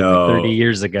epidemic 30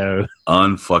 years ago.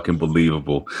 Unfucking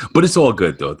believable. But it's all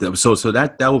good though. So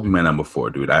that would be my number 4,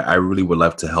 dude. I really would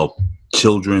love to help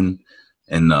children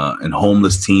and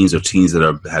homeless teens, or teens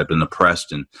that have been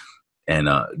oppressed, and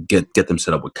get them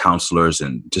set up with counselors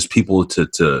and just people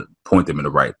to point them in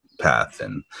the right path.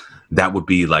 And that would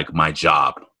be like my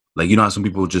job. Like, you know how some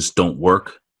people just don't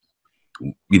work,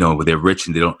 you know, they're rich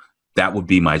and they don't, that would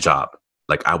be my job.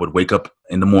 Like, I would wake up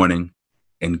in the morning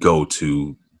and go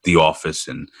to the office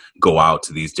and go out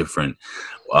to these different,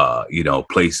 you know,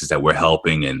 places that we're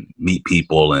helping and meet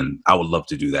people. And I would love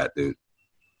to do that, dude.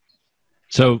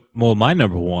 So, well, my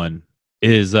number one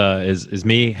is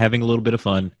me having a little bit of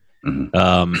fun.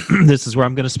 Mm-hmm. This is where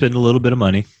I'm going to spend a little bit of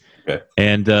money. Okay.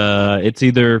 And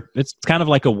it's kind of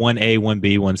like a 1A,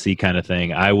 1B, 1C kind of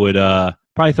thing. I would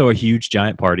probably throw a huge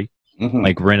giant party,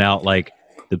 like rent out like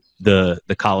the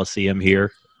Coliseum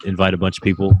here, invite a bunch of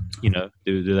people, you know,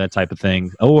 do that type of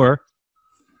thing. Or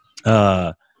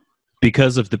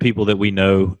because of the people that we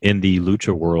know in the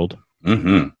lucha world,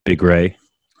 Big Ray,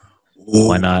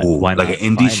 why not like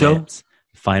an indie show?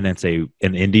 Finance an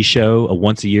indie show, a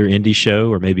once a year indie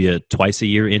show, or maybe a twice a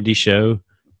year indie show,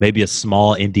 maybe a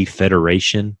small indie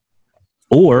federation,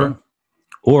 or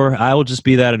I will just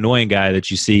be that annoying guy that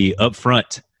you see up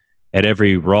front at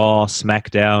every Raw,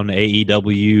 SmackDown,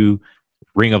 AEW,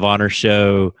 Ring of Honor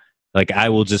show. Like, I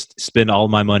will just spend all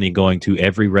my money going to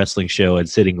every wrestling show and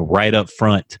sitting right up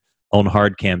front on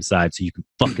hard cam side so you can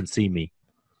fucking see me.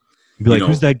 You'd be like,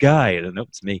 who's that guy? And nope,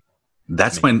 it's me.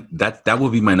 That's that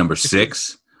would be my number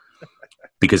 6,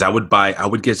 because I would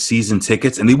get season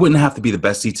tickets, and they wouldn't have to be the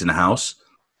best seats in the house,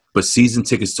 but season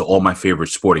tickets to all my favorite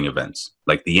sporting events,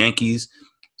 like the Yankees,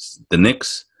 the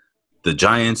Knicks, the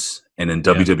Giants, and then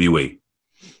WWE.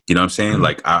 You know what I'm saying?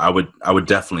 Like, I would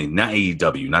definitely, not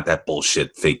AEW, not that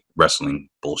bullshit, fake wrestling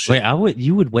bullshit. Wait,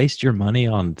 you would waste your money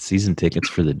on season tickets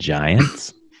for the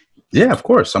Giants? Yeah, of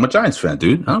course. I'm a Giants fan,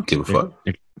 dude. I don't give a fuck.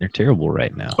 They're terrible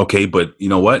right now. Okay, but you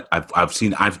know what? I've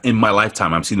seen in my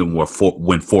lifetime I've seen them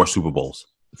win 4 Super Bowls.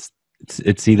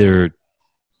 It's either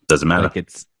doesn't matter. Like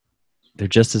they're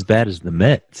just as bad as the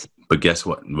Mets. But guess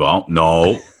what? Well,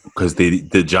 no, because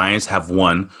the Giants have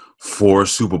won 4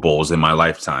 Super Bowls in my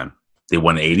lifetime. They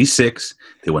won 86.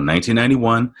 They won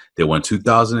 1991. They won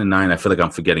 2009. I feel like I'm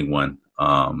forgetting one.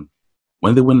 When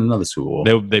did they win another Super Bowl?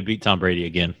 They beat Tom Brady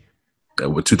again.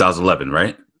 2011,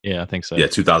 right? Yeah, I think so. Yeah,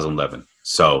 2011.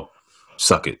 So,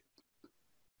 suck it.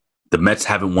 The Mets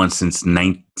haven't won since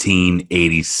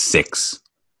 1986.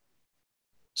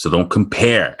 So don't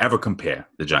ever compare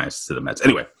the Giants to the Mets.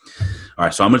 Anyway, all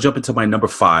right, so I'm going to jump into my number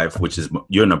 5, which is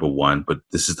your number 1, but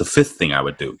this is the 5th thing I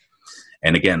would do.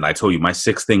 And again, I told you, my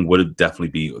 6th thing would definitely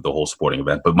be the whole sporting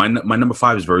event. But my number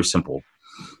 5 is very simple.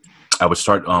 I would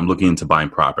start looking into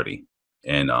buying property.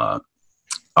 And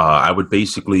I would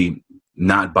basically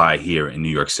not buy here in New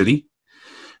York City,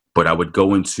 but I would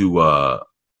go into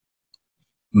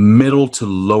middle to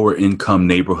lower income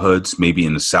neighborhoods, maybe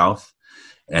in the South,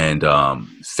 and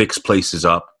fix places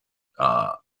up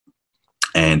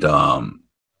and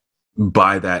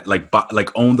buy that,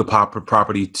 like own the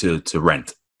property to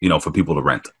rent, you know, for people to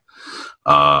rent.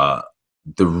 The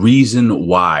reason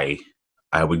why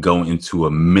I would go into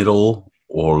a middle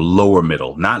or lower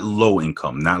middle, not low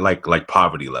income, not like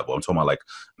poverty level. I'm talking about like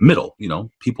middle, you know,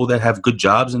 people that have good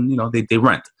jobs and, you know, they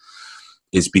rent,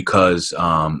 is because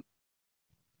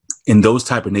in those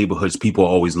type of neighborhoods, people are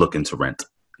always looking to rent.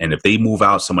 And if they move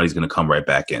out, somebody's going to come right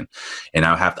back in. And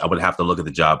I would have to look at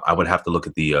the job. I would have to look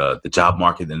at the job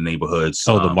market in the neighborhoods.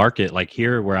 Oh, the market, like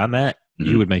here where I'm at,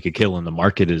 you would make a killing. The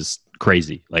market is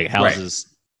crazy. Like houses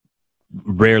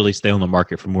rarely stay on the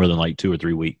market for more than like 2 or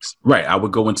 3 weeks. Right. I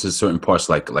would go into certain parts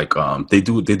like they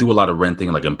do a lot of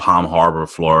renting, like in Palm Harbor,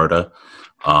 Florida,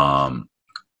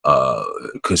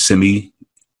 Kissimmee.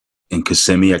 In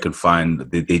Kissimmee, I can find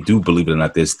they do, believe it or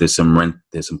not, there's some rent.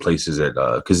 There's some places that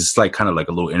because it's like kind of like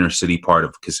a little inner city part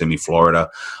of Kissimmee, Florida,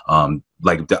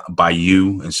 like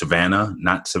Bayou and Savannah.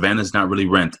 Savannah's not really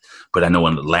rent, but I know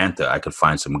in Atlanta I could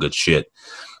find some good shit.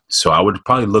 So I would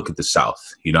probably look at the South,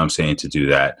 you know what I'm saying, to do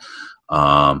that.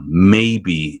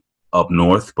 Maybe up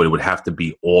north, but it would have to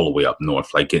be all the way up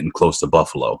north, like getting close to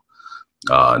Buffalo,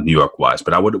 New York wise.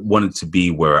 But I would want it to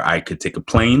be where I could take a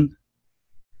plane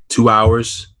 2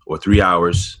 hours or 3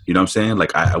 hours, you know what I'm saying?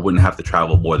 Like I wouldn't have to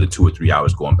travel more than 2 or 3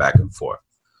 hours going back and forth.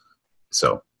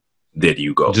 So there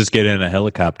you go. Just get in a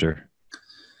helicopter.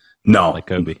 No, like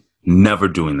Kobe. Never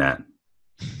doing that.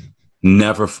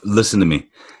 Never. Listen to me.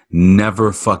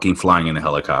 Never fucking flying in a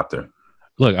helicopter.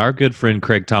 Look, our good friend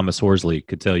Craig Thomas Horsley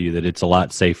could tell you that it's a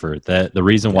lot safer. That the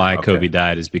reason why Kobe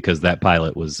died is because that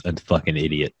pilot was a fucking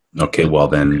idiot. Okay, well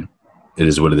then it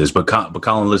is what it is. But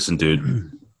Colin, listen,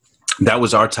 dude. That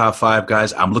was our top 5,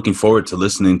 guys. I'm looking forward to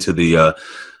listening to the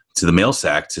mail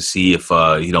sack to see if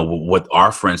you know what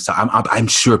our friends. I'm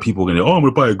sure people are gonna. I'm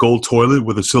gonna buy a gold toilet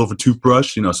with a silver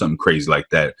toothbrush. You know, something crazy like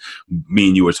that. Me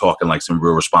and you were talking like some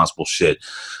real responsible shit.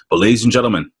 But ladies and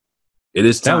gentlemen, it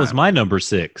is time. That was my number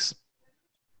 6.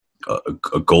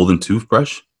 A golden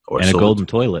toothbrush and a golden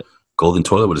toilet. Golden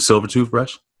toilet with a silver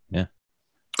toothbrush? Yeah.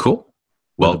 Cool.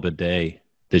 Well, a bidet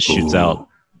that shoots out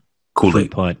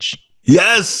Kool-Aid punch.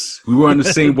 Yes, we were on the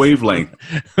same wavelength.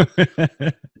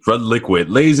 Red liquid.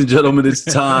 Ladies and gentlemen, it's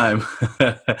time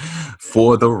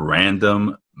for the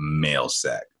random mail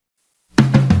sack.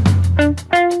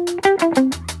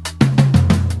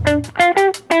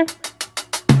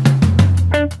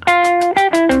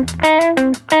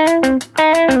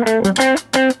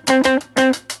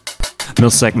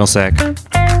 Millsack. Millsack.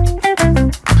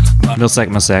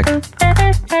 Millsack.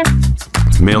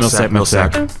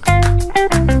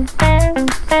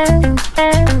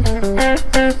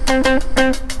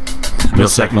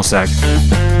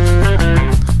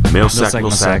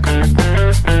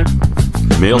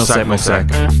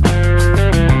 Millsack.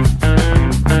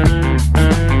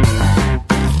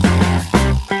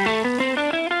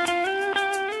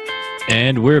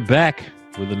 And we're back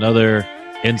with another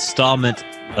installment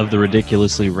of the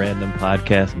Ridiculously Random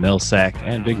Podcast, Millsack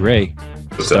and Big Ray.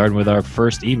 Starting with our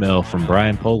first email from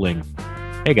Brian Poling.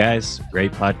 Hey guys,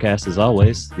 great podcast as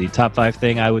always. The top 5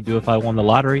 thing I would do if I won the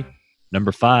lottery.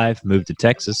 Number 5, move to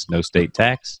Texas, no state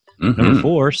tax. Number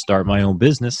 4, start my own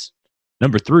business.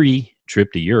 Number 3,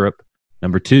 trip to Europe.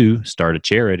 Number 2, start a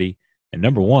charity. And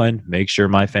number 1, make sure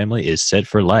my family is set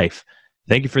for life.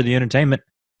 Thank you for the entertainment.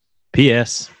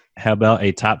 P.S. How about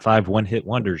a top 5 one-hit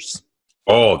wonders?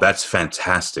 Oh, that's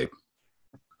fantastic.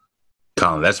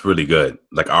 Colin, that's really good.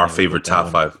 Like our favorite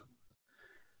top 5. Put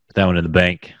that one in the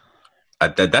bank.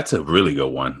 That's a really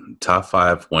good one. Top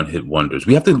 5 one-hit wonders.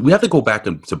 We have to go back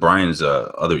to Brian's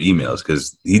other emails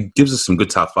because he gives us some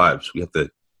good top 5s. We have to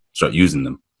start using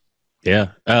them. Yeah.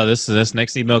 This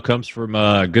next email comes from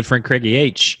good friend Craigie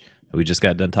H. We just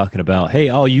got done talking about, hey,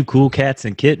 all you cool cats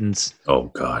and kittens.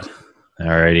 Oh, God. I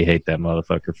already hate that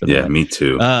motherfucker for that. Yeah, me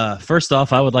too. First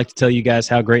off, I would like to tell you guys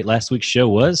how great last week's show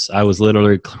was. I was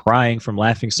literally crying from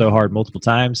laughing so hard multiple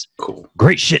times. Cool.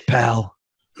 Great shit, pal.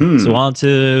 So on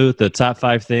to the top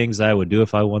 5 things I would do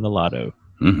if I won the lotto.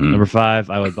 Number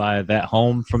 5, I would buy that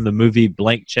home from the movie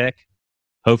Blank Check.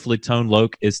 Hopefully Tone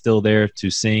Loc is still there to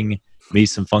sing me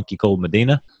some Funky Cold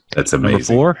Medina. That's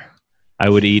amazing. Number 4, I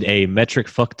would eat a metric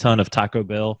fuck ton of Taco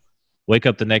Bell. Wake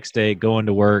up the next day, go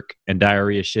into work, and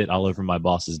diarrhea shit all over my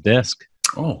boss's desk.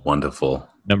 Oh, wonderful.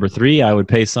 Number 3, I would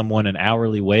pay someone an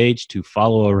hourly wage to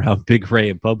follow around Big Ray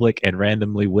in public and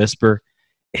randomly whisper,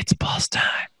 "It's boss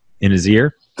time," in his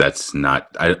ear. That's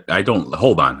not, I don't,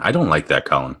 hold on. I don't like that,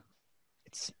 Colin.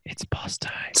 It's boss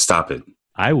time. Stop it.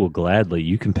 I will gladly,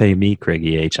 you can pay me,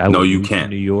 Craigie H. No, you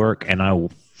can't. New York, and I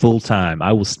will full-time.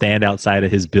 I will stand outside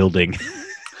of his building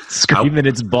screaming,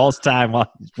 "It's boss time"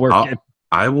 while he's working.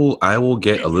 I will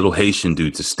get a little Haitian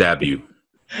dude to stab you.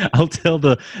 I'll tell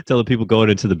the people going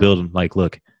into the building, like,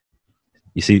 look,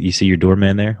 you see your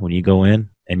doorman there? When you go in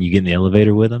and you get in the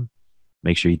elevator with him,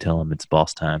 make sure you tell him it's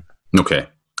boss time. Okay.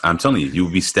 I'm telling you, you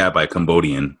will be stabbed by a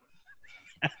Cambodian.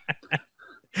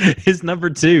 His number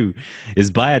 2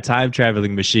 is buy a time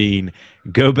traveling machine,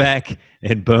 go back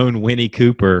and bone Winnie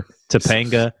Cooper,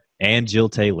 Topanga, and Jill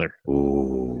Taylor.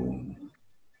 Ooh.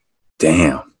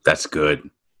 Damn. That's good.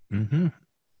 Mm-hmm.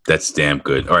 That's damn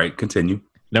good. All right, continue.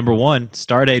 Number 1,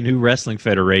 start a new wrestling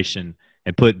federation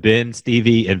and put Ben,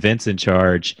 Stevie, and Vince in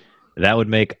charge. That would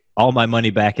make all my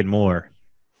money back and more.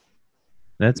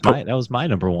 That was my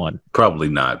number 1. Probably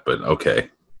not, but okay.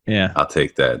 Yeah, I'll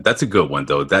take that. That's a good one,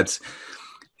 though.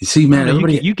 You see, man.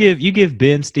 Everybody, you give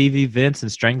Ben, Stevie, Vince,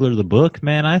 and Strangler the book,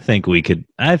 man. I think we could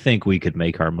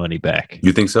make our money back.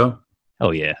 You think so?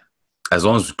 Oh yeah. As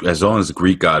long as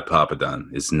Greek god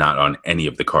Papadon is not on any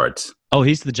of the cards. Oh,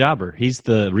 he's the jobber. He's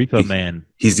the repo man.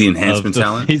 He's the enhancement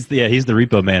talent. He's the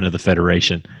repo man of the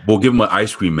Federation. We'll give him an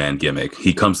ice cream man gimmick.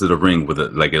 He comes to the ring with a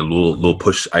little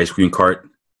push ice cream cart.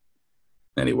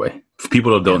 Anyway, for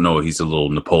people that don't know, he's a little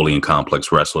Napoleon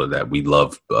complex wrestler that we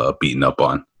love beating up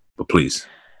on. But please.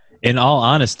 In all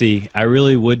honesty, I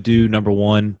really would do number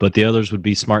 1, but the others would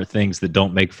be smart things that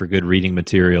don't make for good reading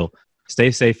material. Stay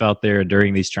safe out there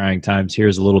during these trying times.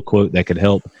 Here's a little quote that could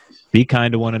help. Be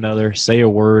kind to one another. Say a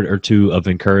word or two of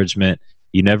encouragement.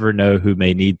 You never know who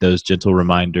may need those gentle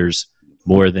reminders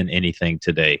more than anything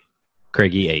today.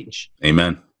 Craigie H.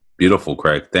 Amen. Beautiful,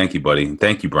 Craig. Thank you, buddy.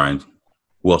 Thank you, Brian.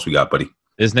 Who else we got, buddy?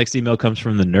 This next email comes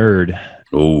from the nerd.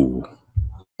 Oh.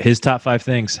 His top 5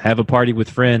 things: have a party with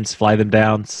friends, fly them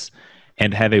down,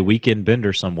 and have a weekend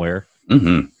bender somewhere.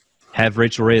 Mm-hmm. Have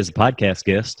Rachel Ray as a podcast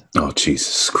guest. Oh,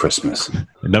 Jesus, Christmas.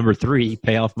 Number 3,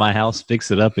 pay off my house,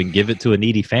 fix it up, and give it to a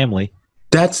needy family.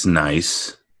 That's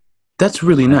nice. That's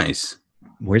really nice.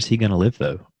 Where's he going to live,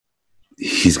 though?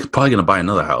 He's probably going to buy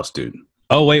another house, dude.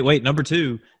 Oh, wait. Number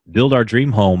 2, build our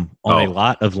dream home on a Oh.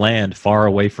 lot of land far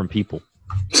away from people.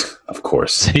 Of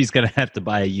course. So he's going to have to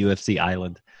buy a UFC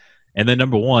island. And then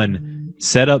number 1,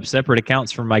 set up separate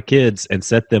accounts for my kids and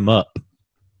set them up.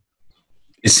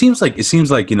 It seems like,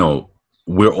 you know,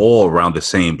 we're all around the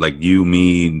same, like you,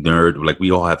 me, nerd, like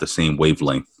we all have the same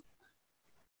wavelength.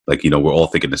 Like, you know, we're all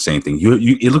thinking the same thing.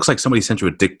 It looks like somebody sent you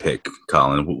a dick pic,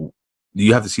 Colin.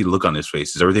 You have to see the look on his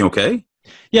face. Is everything okay?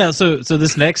 Yeah, so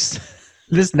this next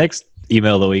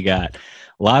email that we got,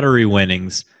 lottery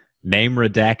winnings, name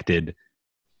redacted.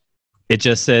 It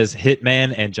just says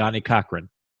Hitman and Johnny Cochran.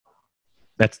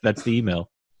 That's the email.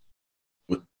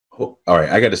 All right,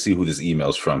 I got to see who this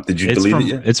email's from. Did you delete it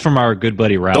yet? It's from our good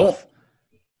buddy Ralph.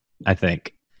 I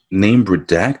think. Name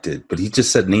redacted, but he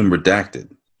just said name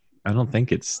redacted. I don't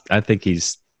think it's. I think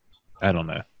he's. I don't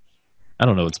know. I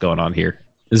don't know what's going on here.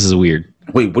 This is weird.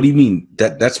 Wait, what do you mean?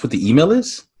 That's what the email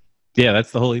is? Yeah,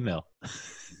 that's the whole email.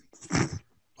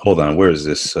 Hold on, where is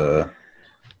this? Yeah,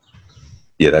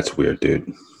 that's weird,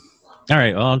 dude. All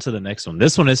right, on to the next one.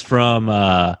 This one is from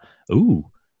our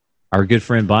good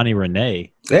friend Bonnie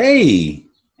Renee. Hey,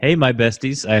 my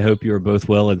besties. I hope you are both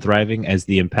well and thriving as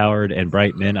the empowered and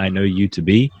bright men I know you to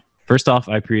be. First off,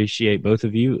 I appreciate both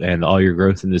of you and all your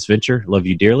growth in this venture. Love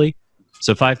you dearly.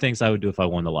 So 5 things I would do if I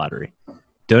won the lottery.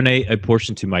 Donate a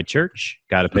portion to my church.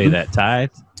 Got to pay that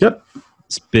tithe. Yep.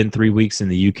 Spend 3 weeks in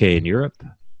the UK and Europe.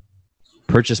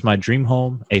 Purchase my dream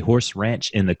home, a horse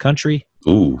ranch in the country.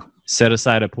 Ooh. Set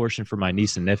aside a portion for my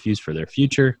niece and nephews for their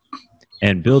future.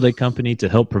 And build a company to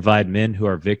help provide men who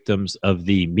are victims of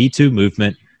the Me Too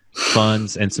movement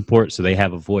funds and support so they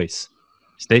have a voice.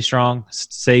 Stay strong,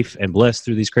 safe, and blessed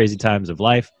through these crazy times of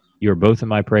life. You are both in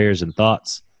my prayers and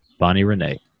thoughts. Bonnie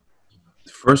Renee.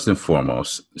 First and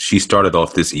foremost, she started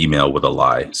off this email with a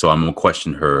lie, so I'm going to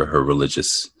question her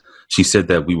religious. She said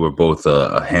that we were both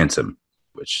handsome,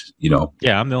 which, you know.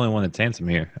 Yeah, I'm the only one that's handsome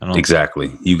here. I don't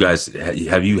Exactly. You guys,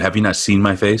 have you not seen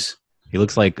my face? He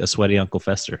looks like a sweaty Uncle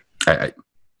Fester. I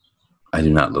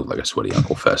do not look like a sweaty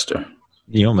Uncle Fester.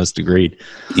 You almost agreed.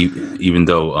 Even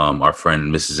though our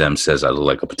friend Mrs. M says I look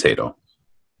like a potato.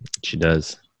 She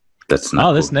does. That's not.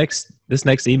 Oh, this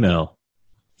next email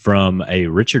from a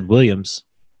Richard Williams.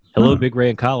 Hello, Big Ray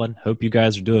and Colin. Hope you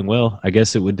guys are doing well. I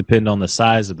guess it would depend on the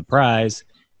size of the prize.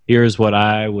 Here's what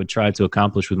I would try to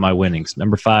accomplish with my winnings.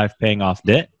 Number 5, paying off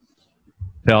debt.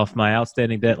 Pay off my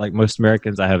outstanding debt. Like most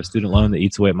Americans, I have a student loan that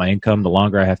eats away at my income. The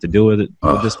longer I have to deal with it,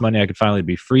 with this money, I could finally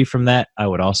be free from that. I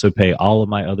would also pay all of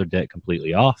my other debt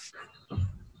completely off.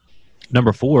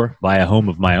 Number 4, buy a home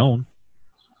of my own.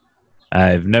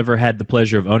 I've never had the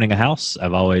pleasure of owning a house.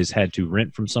 I've always had to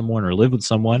rent from someone or live with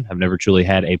someone. I've never truly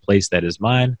had a place that is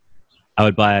mine. I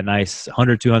would buy a nice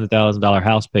 $100,000-$200,000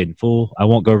 house paid in full. I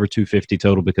won't go over $250,000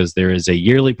 total because there is a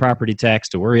yearly property tax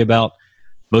to worry about.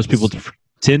 Most people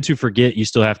tend to forget you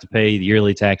still have to pay the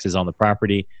yearly taxes on the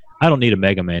property. I don't need a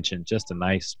mega mansion, just a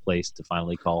nice place to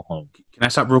finally call home. Can I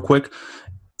stop real quick?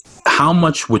 How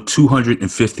much would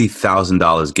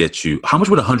 $250,000 get you? How much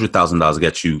would $100,000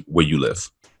 get you where you live?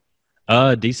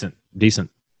 Decent.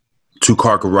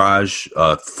 2-car garage,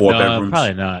 4 bedrooms?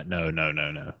 Probably not.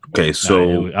 No. Okay,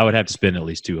 so I would have to spend at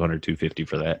least $200-$250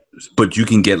 for that. But you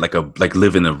can get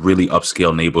live in a really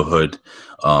upscale neighborhood,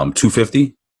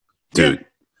 $250,000? Dude, yeah.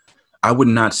 I would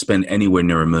not spend anywhere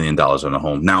near $1 million on a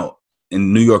home. Now,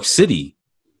 in New York City,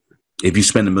 if you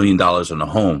spend $1 million on a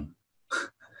home,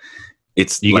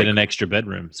 you get an extra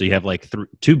bedroom, so you have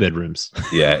 2 bedrooms.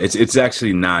 Yeah, it's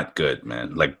actually not good,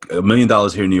 man. Like $1 million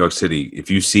here in New York City,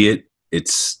 if you see it,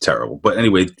 it's terrible. But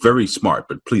anyway, very smart.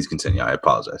 But please continue. I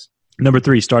apologize. Number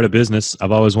 3, start a business.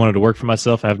 I've always wanted to work for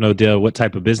myself. I have no idea what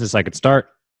type of business I could start.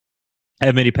 I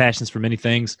have many passions for many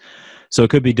things, so it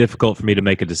could be difficult for me to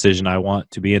make a decision. I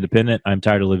want to be independent. I'm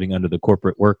tired of living under the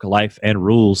corporate work life and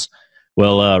rules.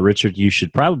 Well, Richard, you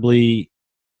should probably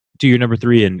do your number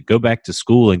 3 and go back to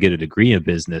school and get a degree in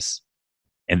business,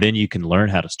 and then you can learn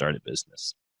how to start a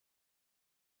business.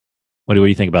 What do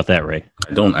you think about that, Ray?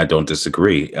 I don't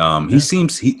disagree. He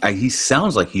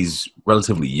sounds like he's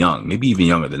relatively young, maybe even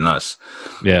younger than us.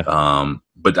 Yeah.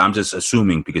 But I'm just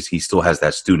assuming because he still has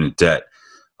that student debt,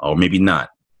 or maybe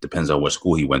not. Depends on what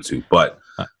school he went to. But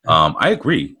I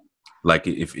agree. Like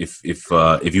if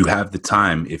you have the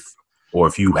time,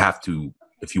 if you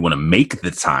want to make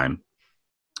the time,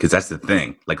 because that's the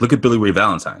thing. Like look at Billy Ray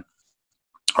Valentine.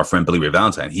 Our friend Billy Ray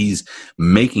Valentine, he's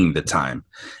making the time,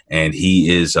 and he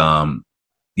is, him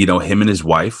and his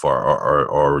wife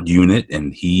are unit,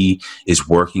 and he is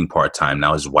working part time.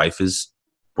 Now his wife is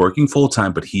working full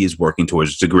time, but he is working towards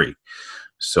his degree.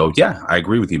 So yeah, I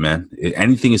agree with you, man.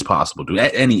 Anything is possible, dude.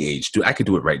 At any age, dude. I could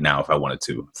do it right now if I wanted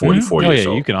to. 44 years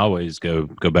old. You can always go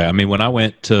back. I mean, when I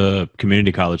went to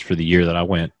community college for the year that I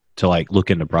went to like look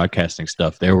into broadcasting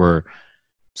stuff, there were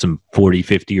some 40,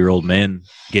 50-year-old men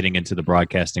getting into the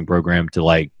broadcasting program to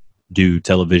like do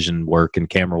television work and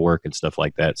camera work and stuff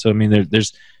like that. So I mean,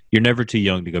 there's you're never too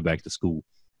young to go back to school.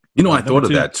 You know, I thought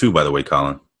of that too, by the way,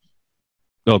 Colin.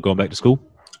 Oh, going back to school?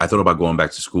 I thought about going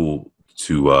back to school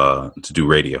to do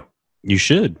radio. You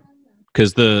should,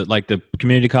 because the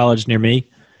community college near me,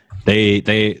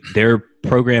 their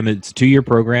program, it's a 2-year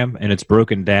program, and it's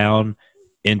broken down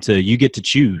into, you get to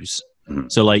choose. Mm-hmm.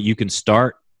 So like you can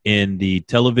start in the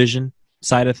television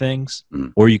side of things,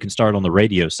 or you can start on the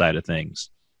radio side of things.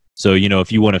 So, you know,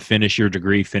 if you want to finish your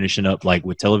degree finishing up like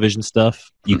with television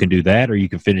stuff, you can do that, or you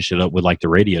can finish it up with like the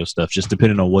radio stuff, just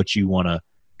depending on what you want to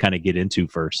kind of get into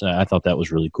first. I thought that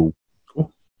was really cool.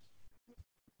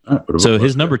 So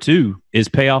his number 2 is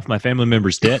pay off my family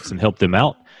members' debts and help them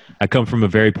out. I come from a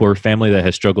very poor family that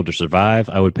has struggled to survive.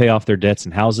 I would pay off their debts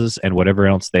and houses and whatever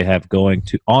else they have going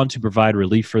on to provide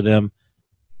relief for them.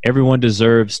 Everyone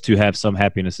deserves to have some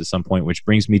happiness at some point, which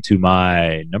brings me to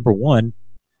my number 1,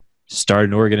 start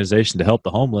an organization to help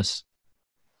the homeless.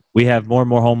 We have more and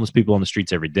more homeless people on the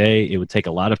streets every day. It would take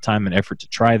a lot of time and effort to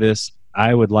try this.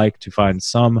 I would like to find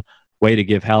some way to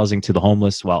give housing to the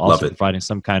homeless while also providing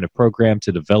some kind of program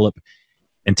to develop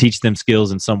and teach them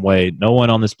skills in some way. No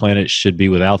one on this planet should be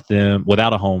without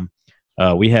a home.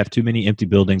 We have too many empty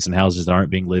buildings and houses that aren't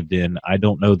being lived in. I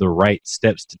don't know the right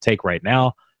steps to take right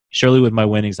now. Surely with my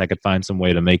winnings, I could find some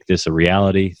way to make this a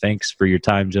reality. Thanks for your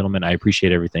time, gentlemen. I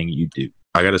appreciate everything you do.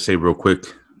 I got to say real quick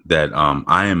that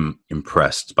I am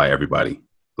impressed by everybody.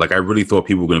 Like, I really thought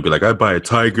people were going to be like, I'd buy a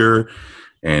tiger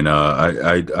and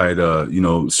I'd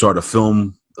start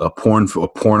a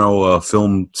porno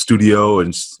film studio,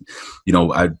 and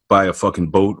I'd buy a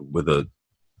fucking boat that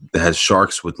has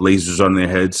sharks with lasers on their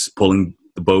heads pulling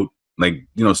the boat, like,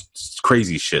 it's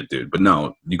crazy shit, dude. But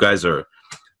no, you guys are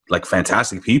like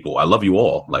fantastic people. I love you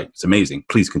all. Like, it's amazing.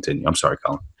 Please continue. I'm sorry,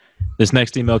 Colin. This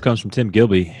next email comes from Tim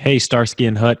Gilby. Hey, Starsky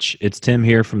and Hutch, it's Tim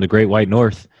here from the Great White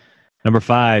North. Number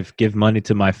 5, give money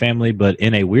to my family, but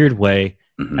in a weird way.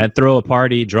 I'd throw a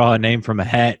party, draw a name from a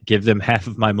hat, give them half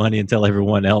of my money and tell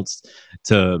everyone else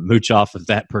to mooch off of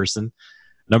that person.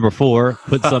 Number 4,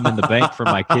 put some in the bank for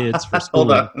my kids for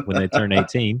schooling when they turn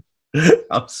 18.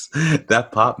 That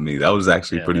popped me. That was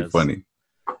actually pretty funny.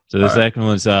 So the second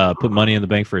one's put money in the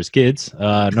bank for his kids.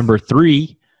 Number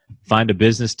 3, find a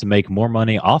business to make more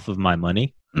money off of my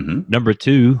money. Number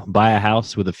 2, buy a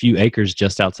house with a few acres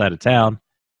just outside of town.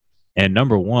 And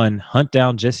number 1, hunt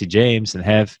down Jesse James and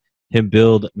have him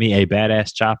build me a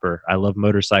badass chopper. I love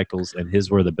motorcycles, and his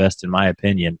were the best in my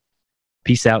opinion.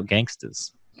 Peace out,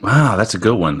 gangsters. Wow, that's a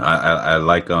good one. I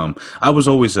like. I was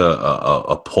always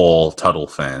a Paul Tuttle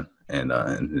fan, and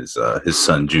his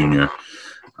son Junior.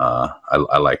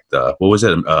 I liked what was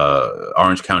it?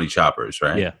 Orange County Choppers,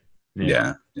 right?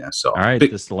 Yeah. So all right,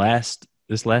 this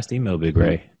last email, Big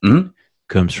Ray,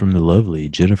 comes from the lovely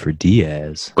Jennifer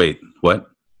Diaz. Wait, what?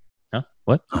 Huh?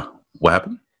 What? What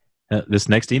happened? This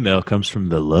next email comes from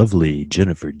the lovely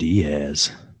Jennifer Diaz.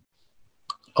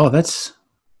 Oh, that's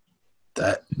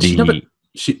that.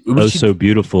 So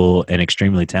beautiful and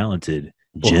extremely talented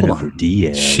Jennifer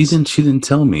Diaz. She didn't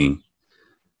tell me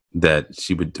that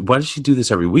she would. Why does she do this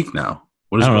every week now?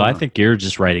 I don't know. I think you're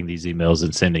just writing these emails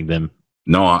and sending them.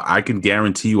 No, I can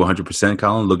guarantee you 100%,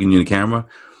 Colin, looking you in the camera.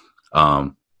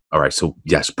 All right, so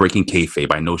yes, breaking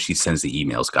kayfabe. I know she sends the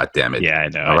emails. God damn it! Yeah, I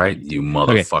know. All right, you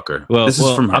motherfucker. Okay. Well, this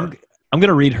is from her. I'm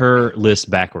gonna read her list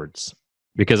backwards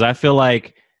because I feel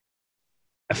like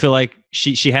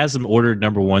she has them ordered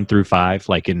number 1 through 5,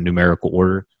 like in numerical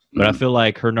order. But I feel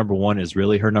like her number 1 is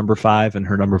really her number 5, and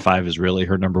her number 5 is really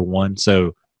her number 1.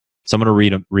 So I'm gonna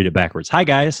read it backwards. Hi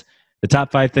guys, the top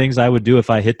 5 things I would do if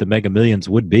I hit the Mega Millions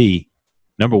would be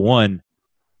number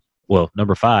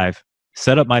 5.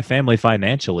 Set up my family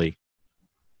financially.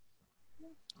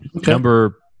 Okay.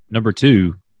 Number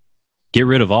 2, get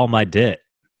rid of all my debt.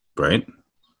 Right.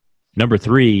 Number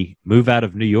 3, move out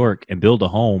of New York and build a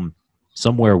home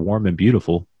somewhere warm and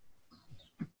beautiful.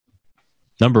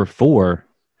 Number 4,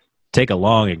 take a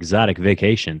long exotic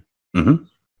vacation. And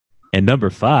number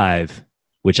 5,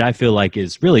 which I feel like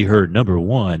is really her number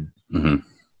 1,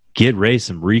 get Ray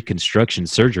some reconstruction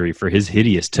surgery for his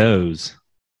hideous toes.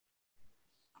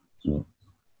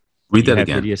 Read that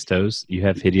again. Hideous toes. You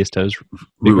have hideous toes.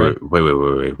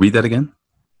 Wait. Read that again.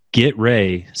 Get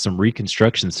Ray some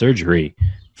reconstruction surgery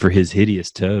for his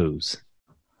hideous toes.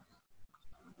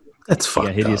 That's fucked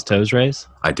up. You got hideous toes, Rays?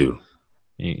 I do.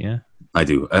 Yeah. I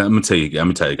do. I'm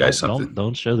gonna tell you guys something.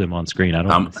 Don't show them on screen. I don't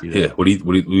want to see that. Yeah. What do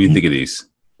you think of these?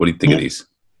 What do you think of these?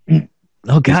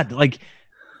 Oh God! Like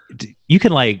you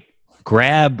can like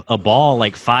grab a ball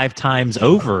like 5 times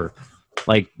over,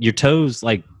 like your toes.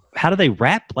 Like how do they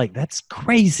wrap? Like that's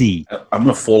crazy. I'm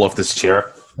gonna fall off this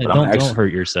chair. Like, don't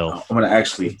hurt yourself. I'm gonna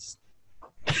actually.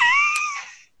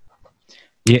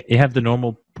 You have the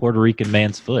normal Puerto Rican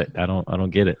man's foot. I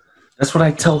don't get it. That's what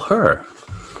I tell her.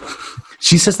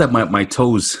 She says that my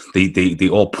toes they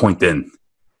all point in.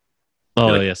 Oh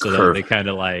like yeah, so curve. they kind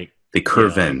of like they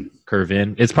curve in. Curve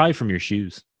in. It's probably from your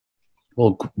shoes.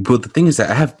 Well, but the thing is that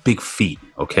I have big feet.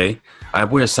 Okay, I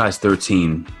wear a size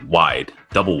 13 wide,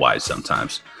 double wide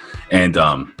sometimes, and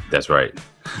that's right.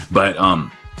 But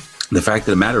the fact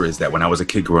of the matter is that when I was a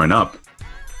kid growing up,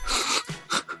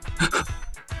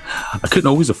 I couldn't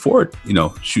always afford,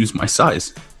 shoes my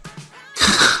size.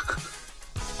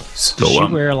 So, does she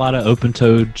wear a lot of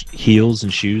open-toed heels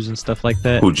and shoes and stuff like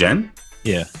that? Who, Jen?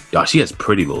 Yeah. Yeah, she has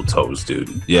pretty little toes, dude.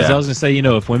 Yeah. I was going to say,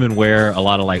 if women wear a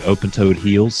lot of like open-toed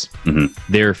heels,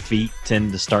 their feet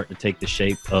tend to start to take the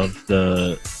shape of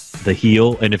the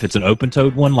heel. And if it's an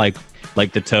open-toed one, like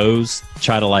the toes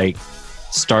try to like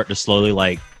start to slowly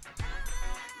like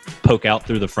poke out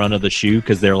through the front of the shoe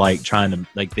because they're like trying to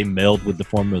like they meld with the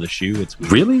form of the shoe. It's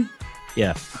weird. Really?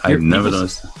 Yeah. I've never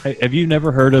noticed. Have you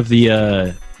never heard of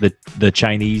the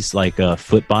Chinese like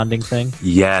foot bonding thing?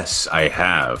 Yes, I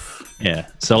have. Yeah.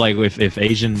 So like if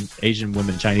Asian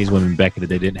women, Chinese women back in the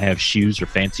day didn't have shoes or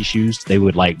fancy shoes, they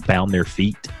would like bound their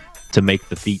feet to make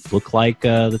the feet look like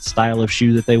the style of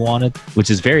shoe that they wanted, which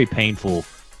is very painful.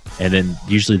 And then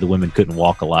usually the women couldn't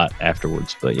walk a lot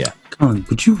afterwards. But yeah. Colin,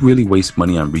 would you really waste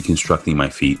money on reconstructing my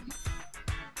feet?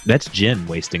 That's Jen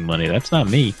wasting money. That's not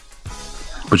me.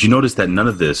 But you notice that none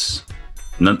of this,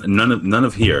 none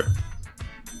of here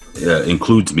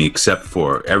includes me, except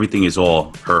for everything is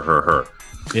all her.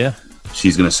 Yeah.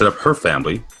 She's gonna set up her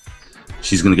family.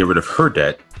 She's gonna get rid of her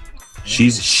debt. She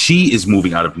is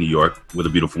moving out of New York with a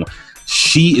beautiful one.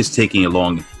 She is taking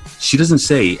along. She doesn't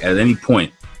say at any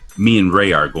point, me and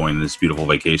Ray are going on this beautiful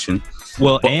vacation.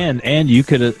 Well, and you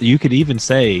could even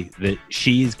say that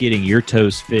she's getting your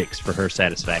toes fixed for her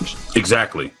satisfaction.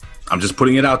 Exactly. I'm just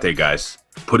putting it out there, guys.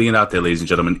 Putting it out there, ladies and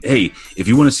gentlemen. Hey, if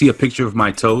you want to see a picture of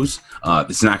my toes,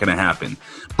 it's not going to happen.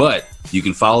 But you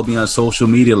can follow me on social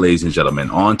media, ladies and gentlemen,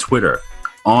 on Twitter,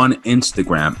 on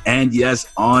Instagram, and yes,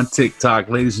 on TikTok,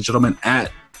 ladies and gentlemen,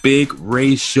 at Big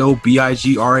Ray Show,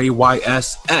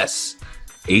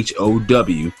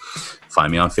 BIGRAYSSHOW.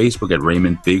 Find me on Facebook at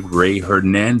Raymond Big Ray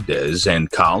Hernandez.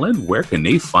 And Colin, where can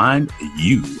they find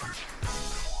you?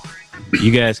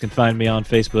 You guys can find me on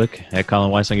Facebook at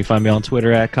Colin Wysong. You can find me on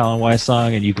Twitter at Colin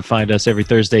Wysong, and you can find us every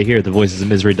Thursday here at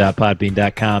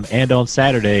thevoicesofmisery.podbean.com and on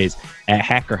Saturdays at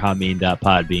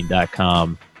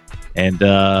hackerhameen.podbean.com. And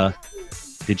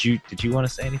did you want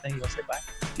to say anything? You want to say bye?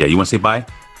 Yeah, you want to say bye?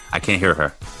 I can't hear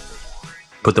her.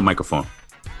 Put the microphone.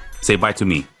 Say bye to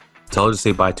me. Tell her to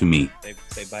say bye to me.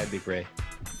 Say bye, Big Ray.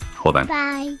 Hold on.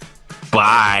 Bye.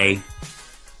 Bye.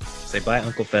 Say bye,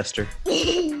 Uncle Fester.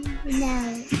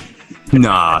 No.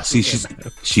 Nah, see,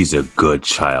 she's a good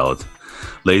child.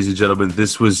 Ladies and gentlemen,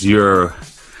 this was your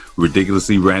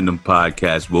Ridiculously Random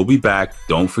podcast. We'll be back.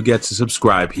 Don't forget to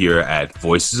subscribe here at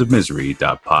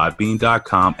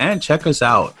voicesofmisery.podbean.com and check us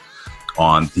out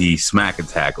on the Smack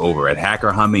Attack over at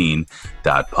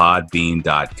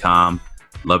hackerhameen.podbean.com.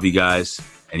 Love you guys.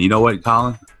 And you know what,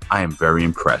 Colin? I am very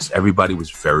impressed. Everybody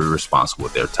was very responsible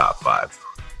with their top 5.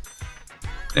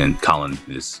 And Colin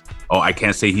is... Oh, I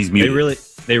can't say he's muted.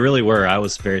 They really were. I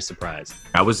was very surprised.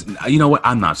 You know what?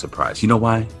 I'm not surprised. You know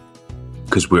why?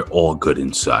 Because we're all good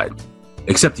inside.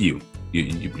 Except you.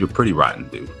 You're pretty rotten,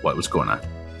 dude. What's going on?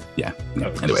 Yeah.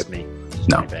 Oh, anyway. Me.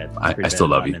 No, I still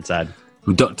love you. Inside.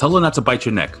 Tell her not to bite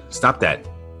your neck. Stop that.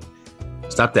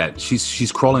 Stop that.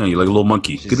 She's crawling on you like a little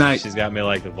monkey. Good night. She's got me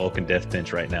like the Vulcan death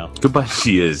bench right now. Goodbye.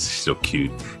 She is. She's so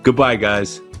cute. Goodbye,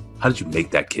 guys. How did you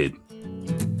make that kid?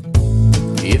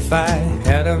 If I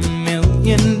had $1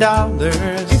 million,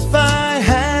 if I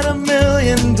had $1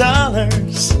 million,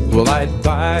 well, I'd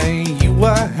buy you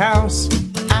a house.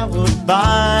 I would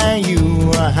buy you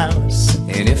a house.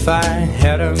 And if I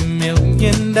had $1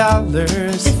 million,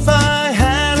 if I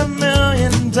had $1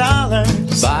 million,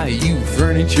 buy you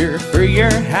furniture for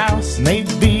your house,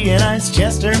 maybe a nice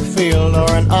Chesterfield or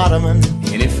an ottoman.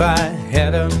 And if I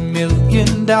had $1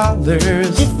 million,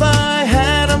 if I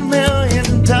had $1 million,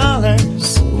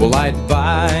 well, I'd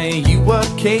buy you a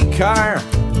K car,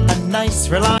 a nice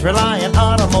reliant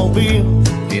automobile.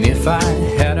 And if I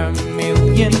had $1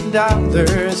 million,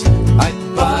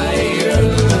 I'd buy your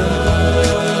love.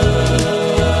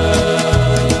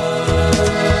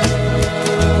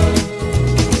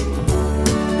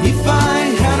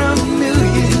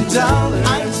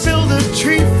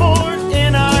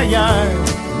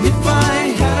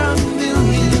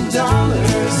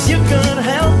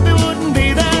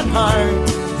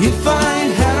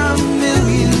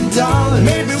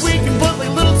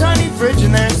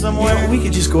 we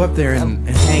could just go up there and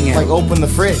hang out. Like open the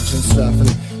fridge and stuff, and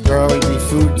there will always be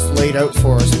foods laid out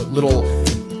for us with little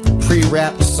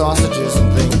pre-wrapped sausages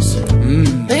and things.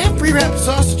 They have pre-wrapped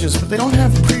sausages, but they don't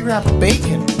have pre-wrapped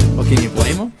bacon. Well, can you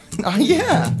blame them?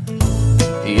 Yeah.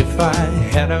 If I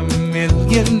had $1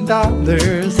 million,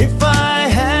 If I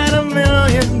had $1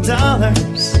 million,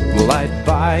 well, I'd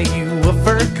buy you a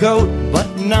fur coat, but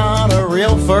not a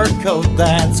real fur coat,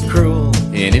 that's cruel.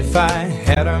 and if I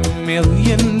had $1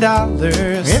 million,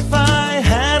 If I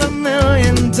had $1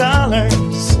 million,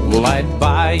 well, I'd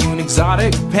buy you an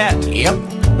exotic pet. yep,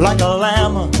 like a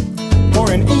llama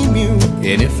or an emu.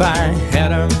 And if I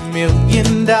had $1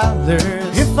 million,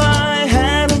 If I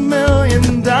had $1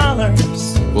 million,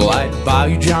 well, I'd buy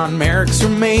you John Merrick's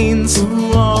remains.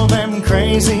 ooh, all them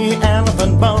crazy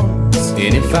elephant bones.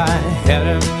 And if I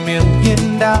had $1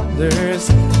 million,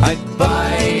 I'd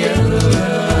buy you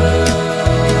love.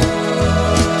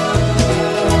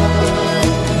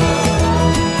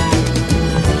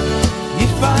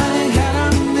 If I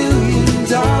had $1 million,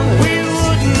 We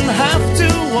wouldn't have to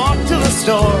walk to the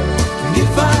store.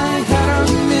 if I had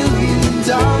 $1 million,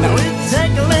 Now we'd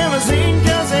take a limousine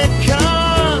 'cause it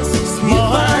costs if more.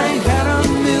 I had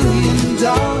 $1 million,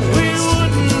 We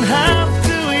wouldn't have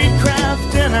to eat Kraft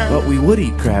dinner. but we would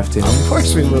eat Kraft dinner Of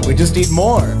course we would. We just eat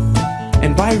more.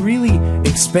 and buy really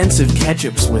expensive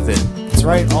ketchups with it. That's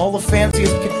right. All the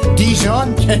fanciest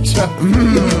Dijon ketchup.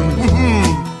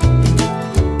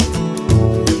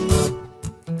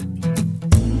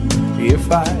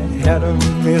 If I had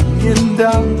 $1 million,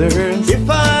 If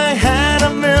I had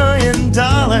 $1 million,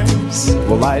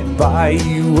 well, I'd buy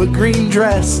you a green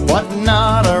dress. but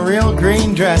not a real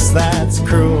green dress, that's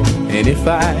cruel. And if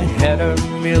I had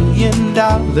 $1 million,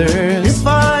 If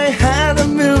I had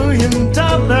 $1 million,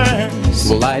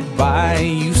 well, I'd buy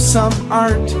you some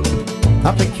art.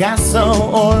 a Picasso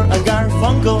or a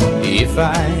Garfunkel. If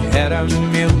I had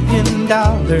 $1 million,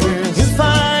 If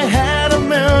I had $1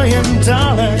 million,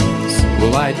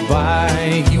 well, I'd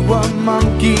buy you a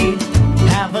monkey.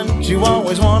 haven't you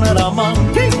always wanted a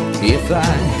monkey? If I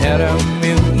had $1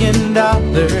 million,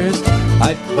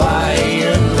 I'd buy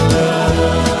you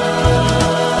love.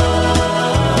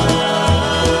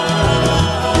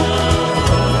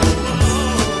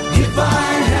 If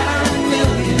I had $1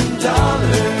 million,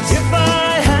 If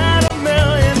I had $1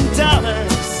 million,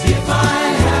 if I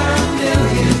had $1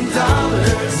 million,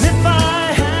 if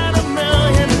I had $1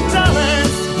 million,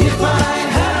 if I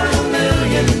had $1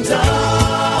 million,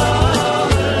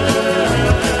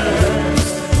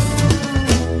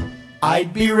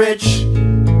 I'd be rich